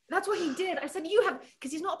 That's what he did. I said,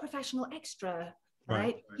 because he's not a professional extra,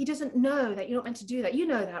 right? He doesn't know that you're not meant to do that. You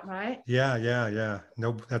know that, right? Yeah.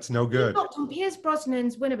 No, that's no good. He knocked on Pierce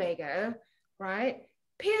Brosnan's Winnebago, right?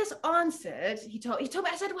 Pierce answered, he told me,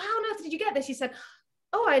 I said, well, how on earth did you get this? He said,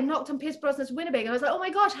 oh, I knocked on Pierce Brosnan's Winnebago. I was like, oh my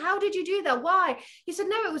gosh, how did you do that? Why? He said,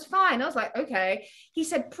 no, it was fine. I was like, okay. He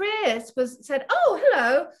said, Pierce said, oh,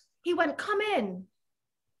 hello. He went, come in.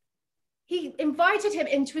 He invited him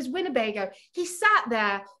into his Winnebago. He sat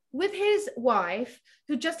there with his wife,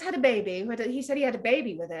 who just had a baby. He said he had a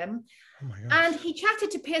baby with him. Oh my gosh. And he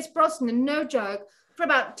chatted to Pierce Brosnan, no joke, for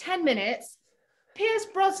about 10 minutes. Pierce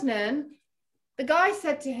Brosnan, the guy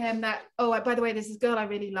said to him that, oh, by the way, there's this girl I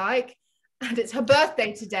really like, and it's her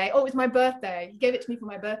birthday today. Oh, it's my birthday. He gave it to me for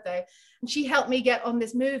my birthday. And she helped me get on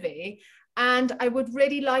this movie. And I would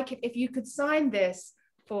really like it if you could sign this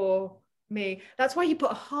for me. That's why he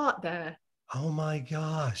put a heart there. Oh my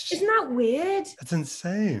gosh. Isn't that weird? That's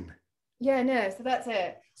insane. Yeah, no, so that's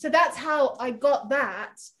it. So that's how I got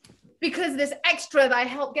that, because this extra that I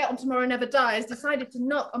helped get on Tomorrow Never Dies decided to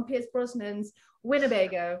knock on Pierce Brosnan's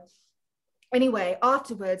Winnebago. Anyway,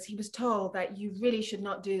 afterwards, he was told that you really should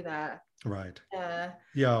not do that. Right.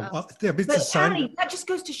 Yeah. But apparently, that just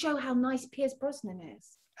goes to show how nice Pierce Brosnan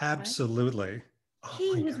is. Absolutely. Right? Oh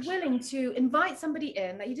he was willing to invite somebody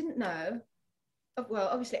in that he didn't know. Well,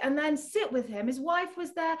 obviously, and then sit with him. His wife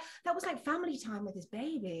was there. That was like family time with his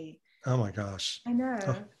baby. Oh my gosh. I know.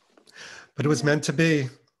 Oh, But it was meant to be.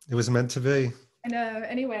 It was meant to be. I know.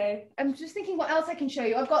 Anyway, I'm just thinking what else I can show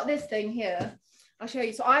you. I've got this thing here. I'll show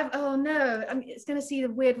you. So oh no, it's going to see the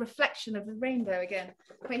weird reflection of the rainbow again.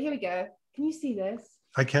 Wait, here we go. Can you see this?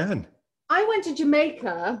 I can. I went to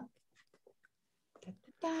Jamaica.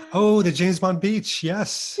 Oh, the James Bond beach.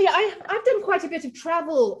 Yes. Yeah, I've done quite a bit of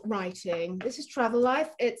travel writing. This is Travel Life.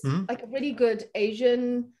 It's like a really good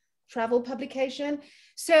Asian travel publication.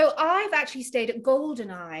 So I've actually stayed at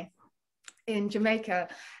GoldenEye in Jamaica,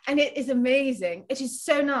 and it is amazing. It is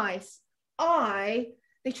so nice.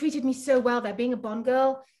 They treated me so well there, being a Bond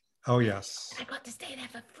girl. Oh, yes. I got to stay there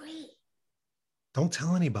for free. Don't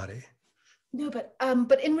tell anybody. No, but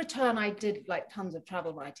in return, I did like tons of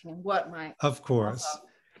travel writing and work my. Of course.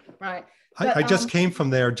 Right. I just came from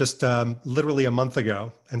there just literally a month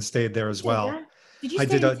ago and stayed there as well. Yeah. Did you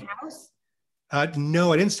stay in his house?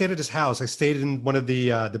 No, I didn't stay at his house. I stayed in one of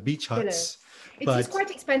the beach huts. It is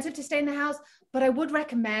quite expensive to stay in the house, but I would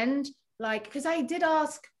recommend, like, because I did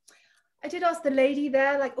ask the lady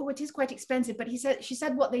there, like, oh, it is quite expensive, but she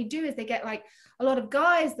said what they do is they get like a lot of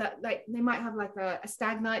guys that like they might have like a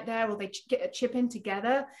stag night there, or they get a chip in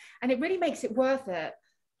together, and it really makes it worth it.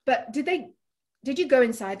 But did you go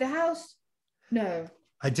inside the house? No.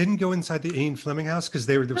 I didn't go inside the Ian Fleming house because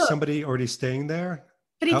there was somebody already staying there.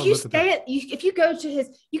 But if you stay if you go to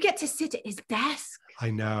you get to sit at his desk. I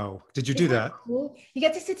know. Did you do that? Cool. You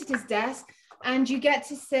get to sit at his desk, and you get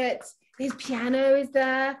to sit. His piano is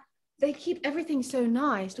there. They keep everything so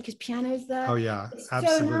nice. Look, his piano's there. Oh yeah, it's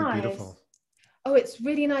absolutely so nice. Beautiful. Oh, it's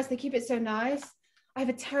really nice. They keep it so nice. I have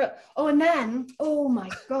a terror. Oh, and then, oh my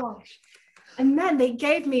gosh. And then I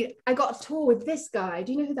got a tour with this guy.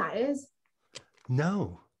 Do you know who that is?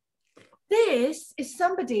 No. This is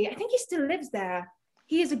somebody, I think he still lives there.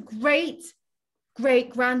 He is a great, great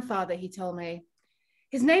grandfather, he told me.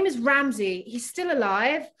 His name is Ramsey. He's still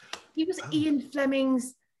alive. He was Ian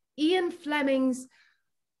Fleming's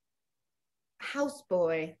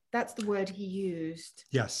houseboy. That's the word he used.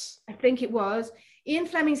 Yes. I think it was. Ian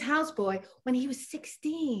Fleming's houseboy when he was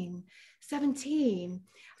 16, 17.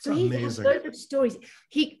 So he has loads of stories.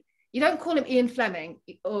 You don't call him Ian Fleming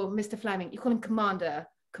or Mr. Fleming. You call him Commander.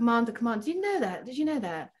 Did you know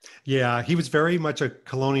that? Yeah, he was very much a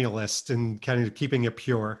colonialist and kind of keeping it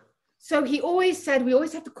pure. So he always said, we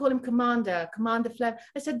always have to call him Commander Fleming.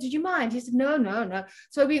 I said, did you mind? He said, no.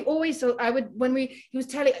 So I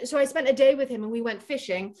spent a day with him and we went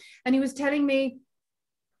fishing, and he was telling me,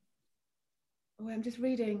 I'm just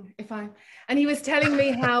reading and he was telling me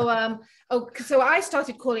how, so I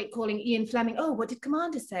started calling Ian Fleming. Oh, what did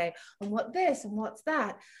Commander say? And what this and what's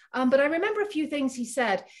that? But I remember a few things he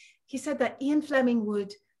said. He said that Ian Fleming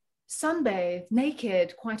would sunbathe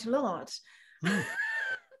naked quite a lot.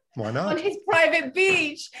 Why not? On his private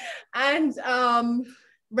beach. And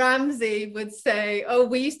Ramsey would say, oh,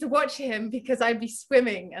 we used to watch him because I'd be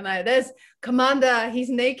swimming and there's Commander, he's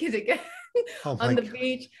naked again. On the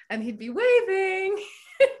beach, and he'd be waving.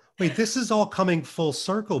 Wait, this is all coming full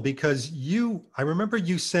circle because I remember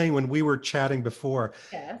you saying when we were chatting before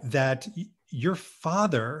that your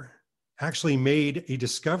father actually made a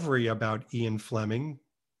discovery about Ian Fleming.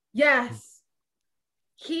 Yes.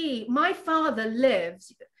 My father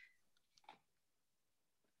lives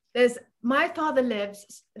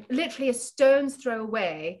literally a stone's throw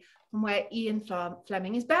away from where Ian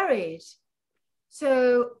Fleming is buried.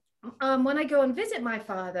 So when I go and visit my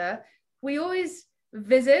father, we always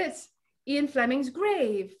visit Ian Fleming's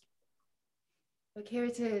grave. Look, here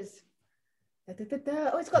it is. Oh,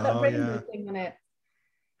 it's got that rainbow thing on it.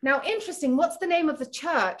 Now, interesting, what's the name of the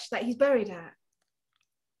church that he's buried at?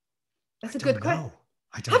 That's a good question.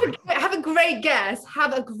 Have a great guess.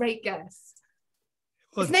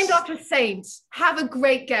 Well, it's named after a saint. Have a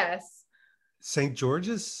great guess. St.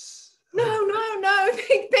 George's? No.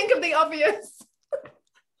 Think of the obvious.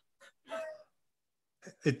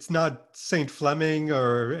 It's not St. Fleming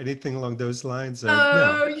or anything along those lines.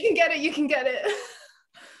 No, you can get it.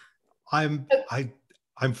 I'm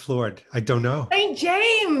floored. I don't know. St.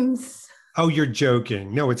 James. Oh, you're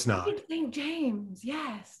joking. No, it's not. St. James,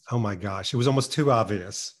 yes. Oh my gosh, it was almost too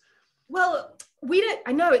obvious. Well,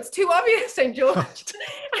 I know it's too obvious, St. George.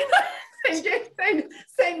 St. James,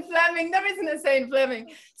 St. Fleming. There isn't a St.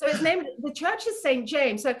 Fleming. So it's named, the church is St.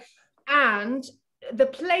 James. So, and the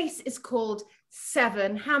place is called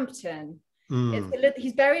Sevenhampton.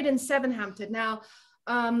 He's buried in Sevenhampton. Now,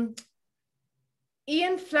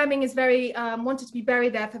 Ian Fleming is very wanted to be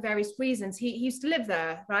buried there for various reasons. He used to live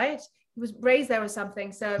there, right? He was raised there or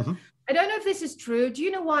something. So I don't know if this is true. Do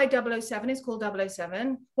you know why 007 is called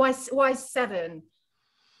 007? Why 7?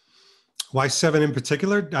 Why 7 in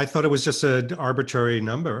particular? I thought it was just an arbitrary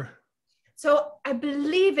number. So I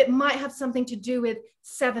believe it might have something to do with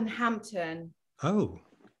Seven Hampton. Oh.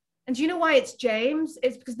 And do you know why it's James?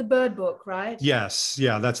 It's because the Bird Book, right? Yes.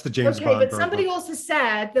 Yeah, that's the James Okay, Bond but Bird somebody Book. also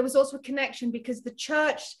said there was also a connection because the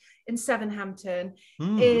church in Seven Hampton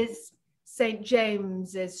Mm. is St.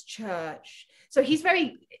 James's Church. So his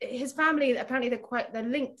family, apparently they're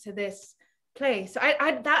linked to this place.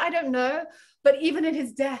 I don't know, but even in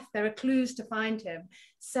his death, there are clues to find him.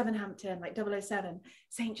 Seven Hampton, like 007,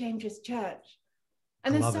 St. James's Church.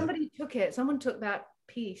 And then someone took that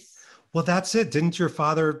piece. Well, that's it. Didn't your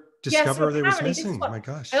father discover Yes, that it was apparently, missing? My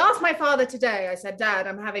gosh. I asked my father today, I said, Dad,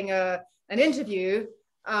 I'm having an interview.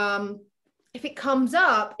 If it comes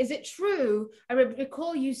up, is it true? I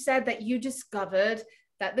recall you said that you discovered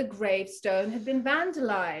that the gravestone had been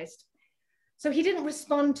vandalized. So he didn't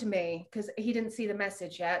respond to me because he didn't see the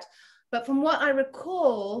message yet. But from what I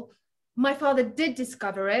recall, my father did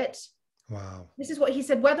discover it. Wow. This is what he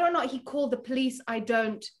said. Whether or not he called the police, I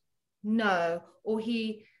don't know. Or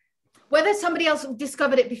whether somebody else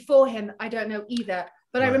discovered it before him, I don't know either.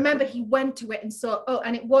 But right. I remember he went to it and saw,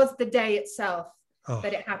 and it was the day itself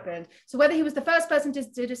that it happened. So whether he was the first person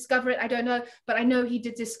to discover it, I don't know. But I know he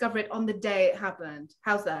did discover it on the day it happened.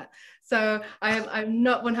 How's that? So I'm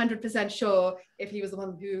not 100% sure if he was the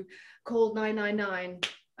one who called 999,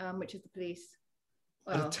 which is the police.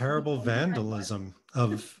 What a terrible vandalism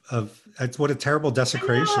what a terrible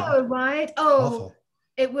desecration. I know, right? Awful.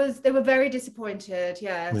 They were very disappointed.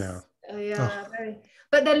 Yes. Yeah.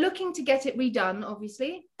 But they're looking to get it redone,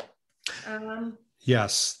 obviously.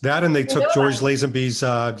 Yes, that, and they took George Lazenby's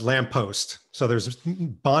lamppost. So there's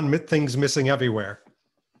Bond things missing everywhere.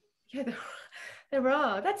 Yeah, there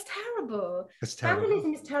are. That's terrible. It's terrible.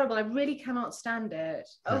 Vandalism is terrible. I really cannot stand it.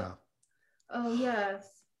 Oh yes.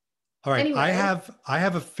 All right. Anyway. I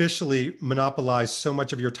have officially monopolized so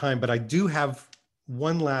much of your time, but I do have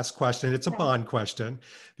one last question. It's a Bond question,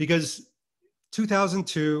 because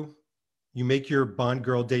 2002, you make your Bond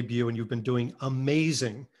girl debut, and you've been doing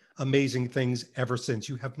amazing things ever since.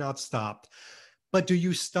 You have not stopped. But do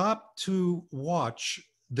you stop to watch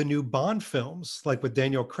the new Bond films, like with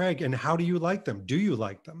Daniel Craig, and how do you like them? Do you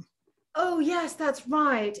like them? Oh yes, that's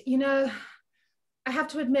right. You know, I have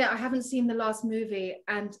to admit, I haven't seen the last movie,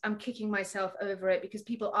 and I'm kicking myself over it because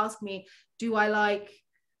people ask me, do I like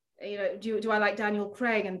Daniel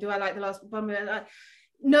Craig, and do I like the last Bond movie?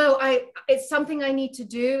 No, it's something I need to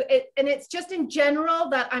do. And it's just in general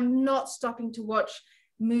that I'm not stopping to watch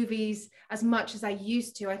movies as much as I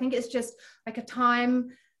used to. I think it's just like a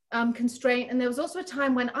time constraint. And there was also a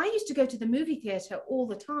time when I used to go to the movie theater all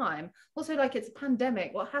the time. Also, like, it's a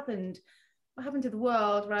pandemic. What happened to the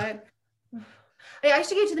world, right? I used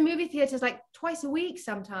to go to the movie theaters like twice a week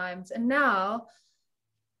sometimes. And now,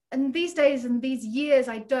 and these days and these years,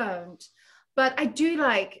 I don't. But I do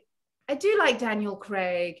like Daniel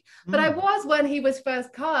Craig. But I was, when he was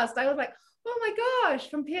first cast, I was like, oh my gosh,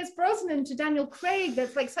 from Pierce Brosnan to Daniel Craig,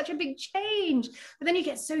 that's like such a big change. But then you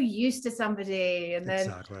get so used to somebody, and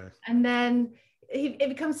then he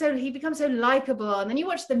becomes so likable, and then you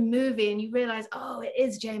watch the movie and you realize, oh, it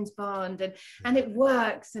is James Bond, and it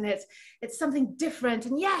works, and it's something different,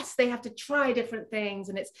 and yes, they have to try different things,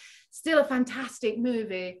 and it's still a fantastic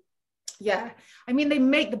movie. Yeah, I mean, they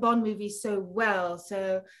make the Bond movies so well,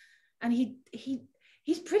 and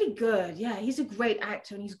he's pretty good. Yeah, he's a great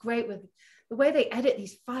actor, and he's great with the way they edit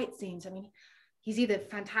these fight scenes. I mean, he's either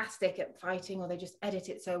fantastic at fighting or they just edit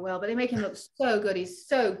it so well, but they make him look so good. He's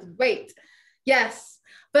so great. Yes,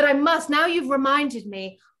 but now you've reminded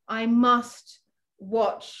me, I must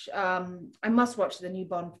watch the new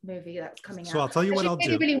Bond movie that's coming out. So I'll tell you what I'll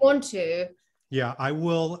do. I really want to. Yeah, I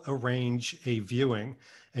will arrange a viewing,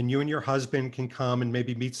 and you and your husband can come and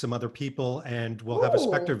maybe meet some other people, and we'll have a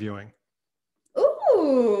Spectre viewing.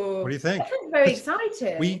 Ooh. What do you think? I'm very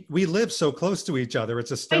excited. We live so close to each other.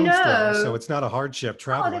 It's a stone's throw, so it's not a hardship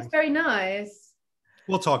traveling. Oh, that's very nice.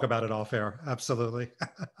 We'll talk about it off air. Absolutely.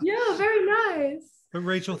 Yeah, very nice. But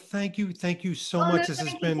Rachel, thank you so much. This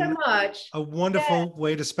has been so much. A wonderful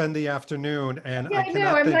way to spend the afternoon, and I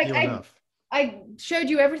cannot thank you enough. I showed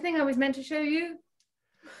you everything I was meant to show you.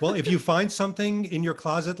 Well, if you find something in your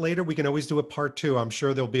closet later, we can always do a part 2. I'm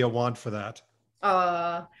sure there'll be a want for that.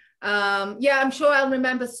 Yeah, I'm sure I'll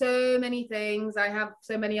remember so many things. I have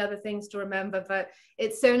so many other things to remember, but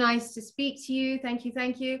it's so nice to speak to you. Thank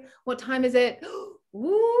you. What time is it?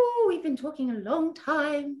 Ooh, we've been talking a long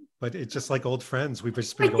time. But it's just like old friends. We've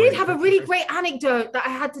just been I did have a really great anecdote that I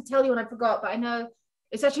had to tell you and I forgot, but I know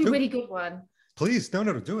it's actually a really good one. Please, no,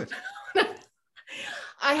 do it.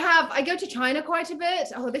 I go to China quite a bit.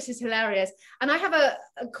 Oh, this is hilarious. And I have a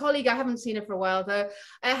colleague, I haven't seen her for a while though.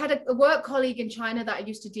 I had a work colleague in China that I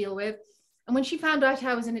used to deal with. And when she found out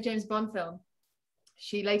I was in a James Bond film,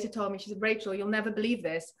 she later told me, she said, Rachel, you'll never believe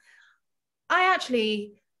this. I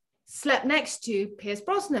actually slept next to Pierce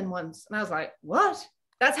Brosnan once. And I was like, what?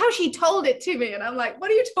 That's how she told it to me. And I'm like,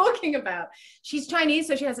 what are you talking about? She's Chinese,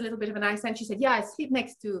 so she has a little bit of an accent. She said, yeah, I sleep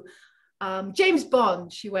next to James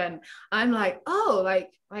Bond, she went. I'm like, oh,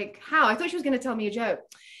 like how? I thought she was going to tell me a joke.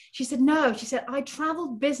 She said, no. She said, I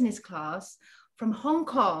traveled business class from Hong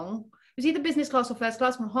Kong. It was either business class or first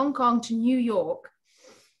class, from Hong Kong to New York.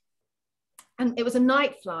 And it was a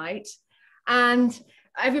night flight. And she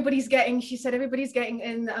said, everybody's getting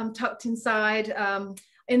in, tucked inside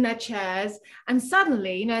in their chairs. And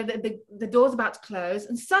suddenly, you know, the door's about to close.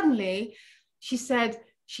 And suddenly she said,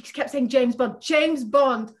 she kept saying, James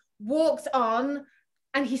Bond walks on,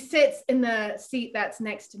 and he sits in the seat that's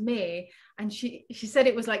next to me. And she said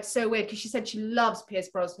it was like so weird, because she said she loves Pierce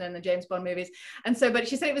Brosnan and James Bond movies. And so, but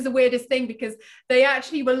she said it was the weirdest thing, because they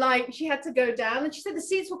actually were like, she had to go down, and she said the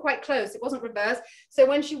seats were quite close. It wasn't reversed. So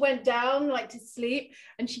when she went down like to sleep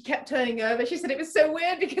and she kept turning over, she said it was so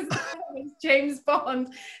weird because it was James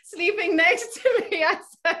Bond sleeping next to me. I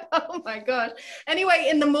said, oh my gosh. Anyway,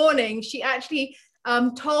 in the morning, she actually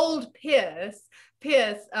told Pierce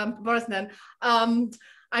Brosnan,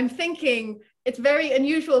 I'm thinking it's very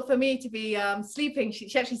unusual for me to be sleeping.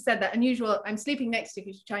 She actually said that, unusual. I'm sleeping next to,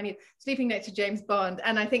 because she's Chinese, sleeping next to James Bond.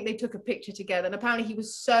 And I think they took a picture together. And apparently he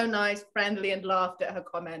was so nice, friendly, and laughed at her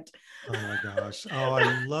comment. Oh my gosh. Oh,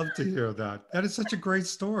 I love to hear that. That is such a great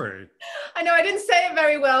story. I know I didn't say it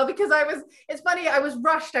very well, because it's funny, I was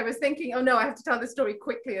rushed. I was thinking, oh no, I have to tell this story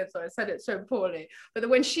quickly. And so I said it so poorly. But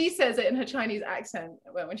when she says it in her Chinese accent,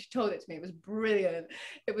 when she told it to me, it was brilliant.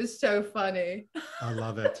 It was so funny. I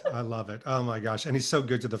love it. I love it. Oh my gosh. And he's so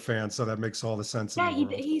good to the fans. So that makes all the sense in the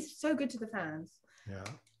world. He's so good to the fans. Yeah.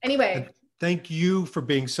 Anyway. And thank you for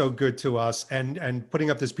being so good to us and putting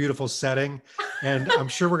up this beautiful setting. And I'm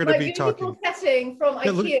sure we're going to be talking. Setting from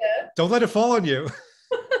IKEA. Don't let it fall on you.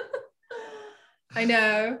 I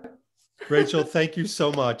know. Rachel, thank you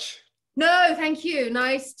so much. No, thank you.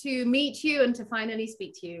 Nice to meet you and to finally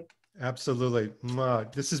speak to you. Absolutely.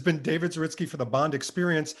 This has been David Zaritsky for the Bond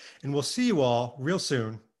Experience, and we'll see you all real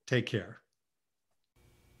soon. Take care.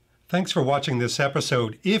 Thanks for watching this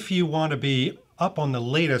episode. If you want to be up on the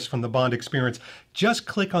latest from the Bond Experience, just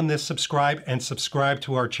click on this subscribe and subscribe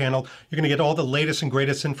to our channel. You're going to get all the latest and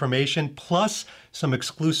greatest information, plus some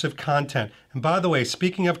exclusive content. And by the way,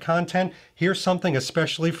 speaking of content, here's something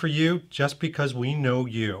especially for you, just because we know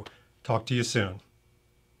you. Talk to you soon.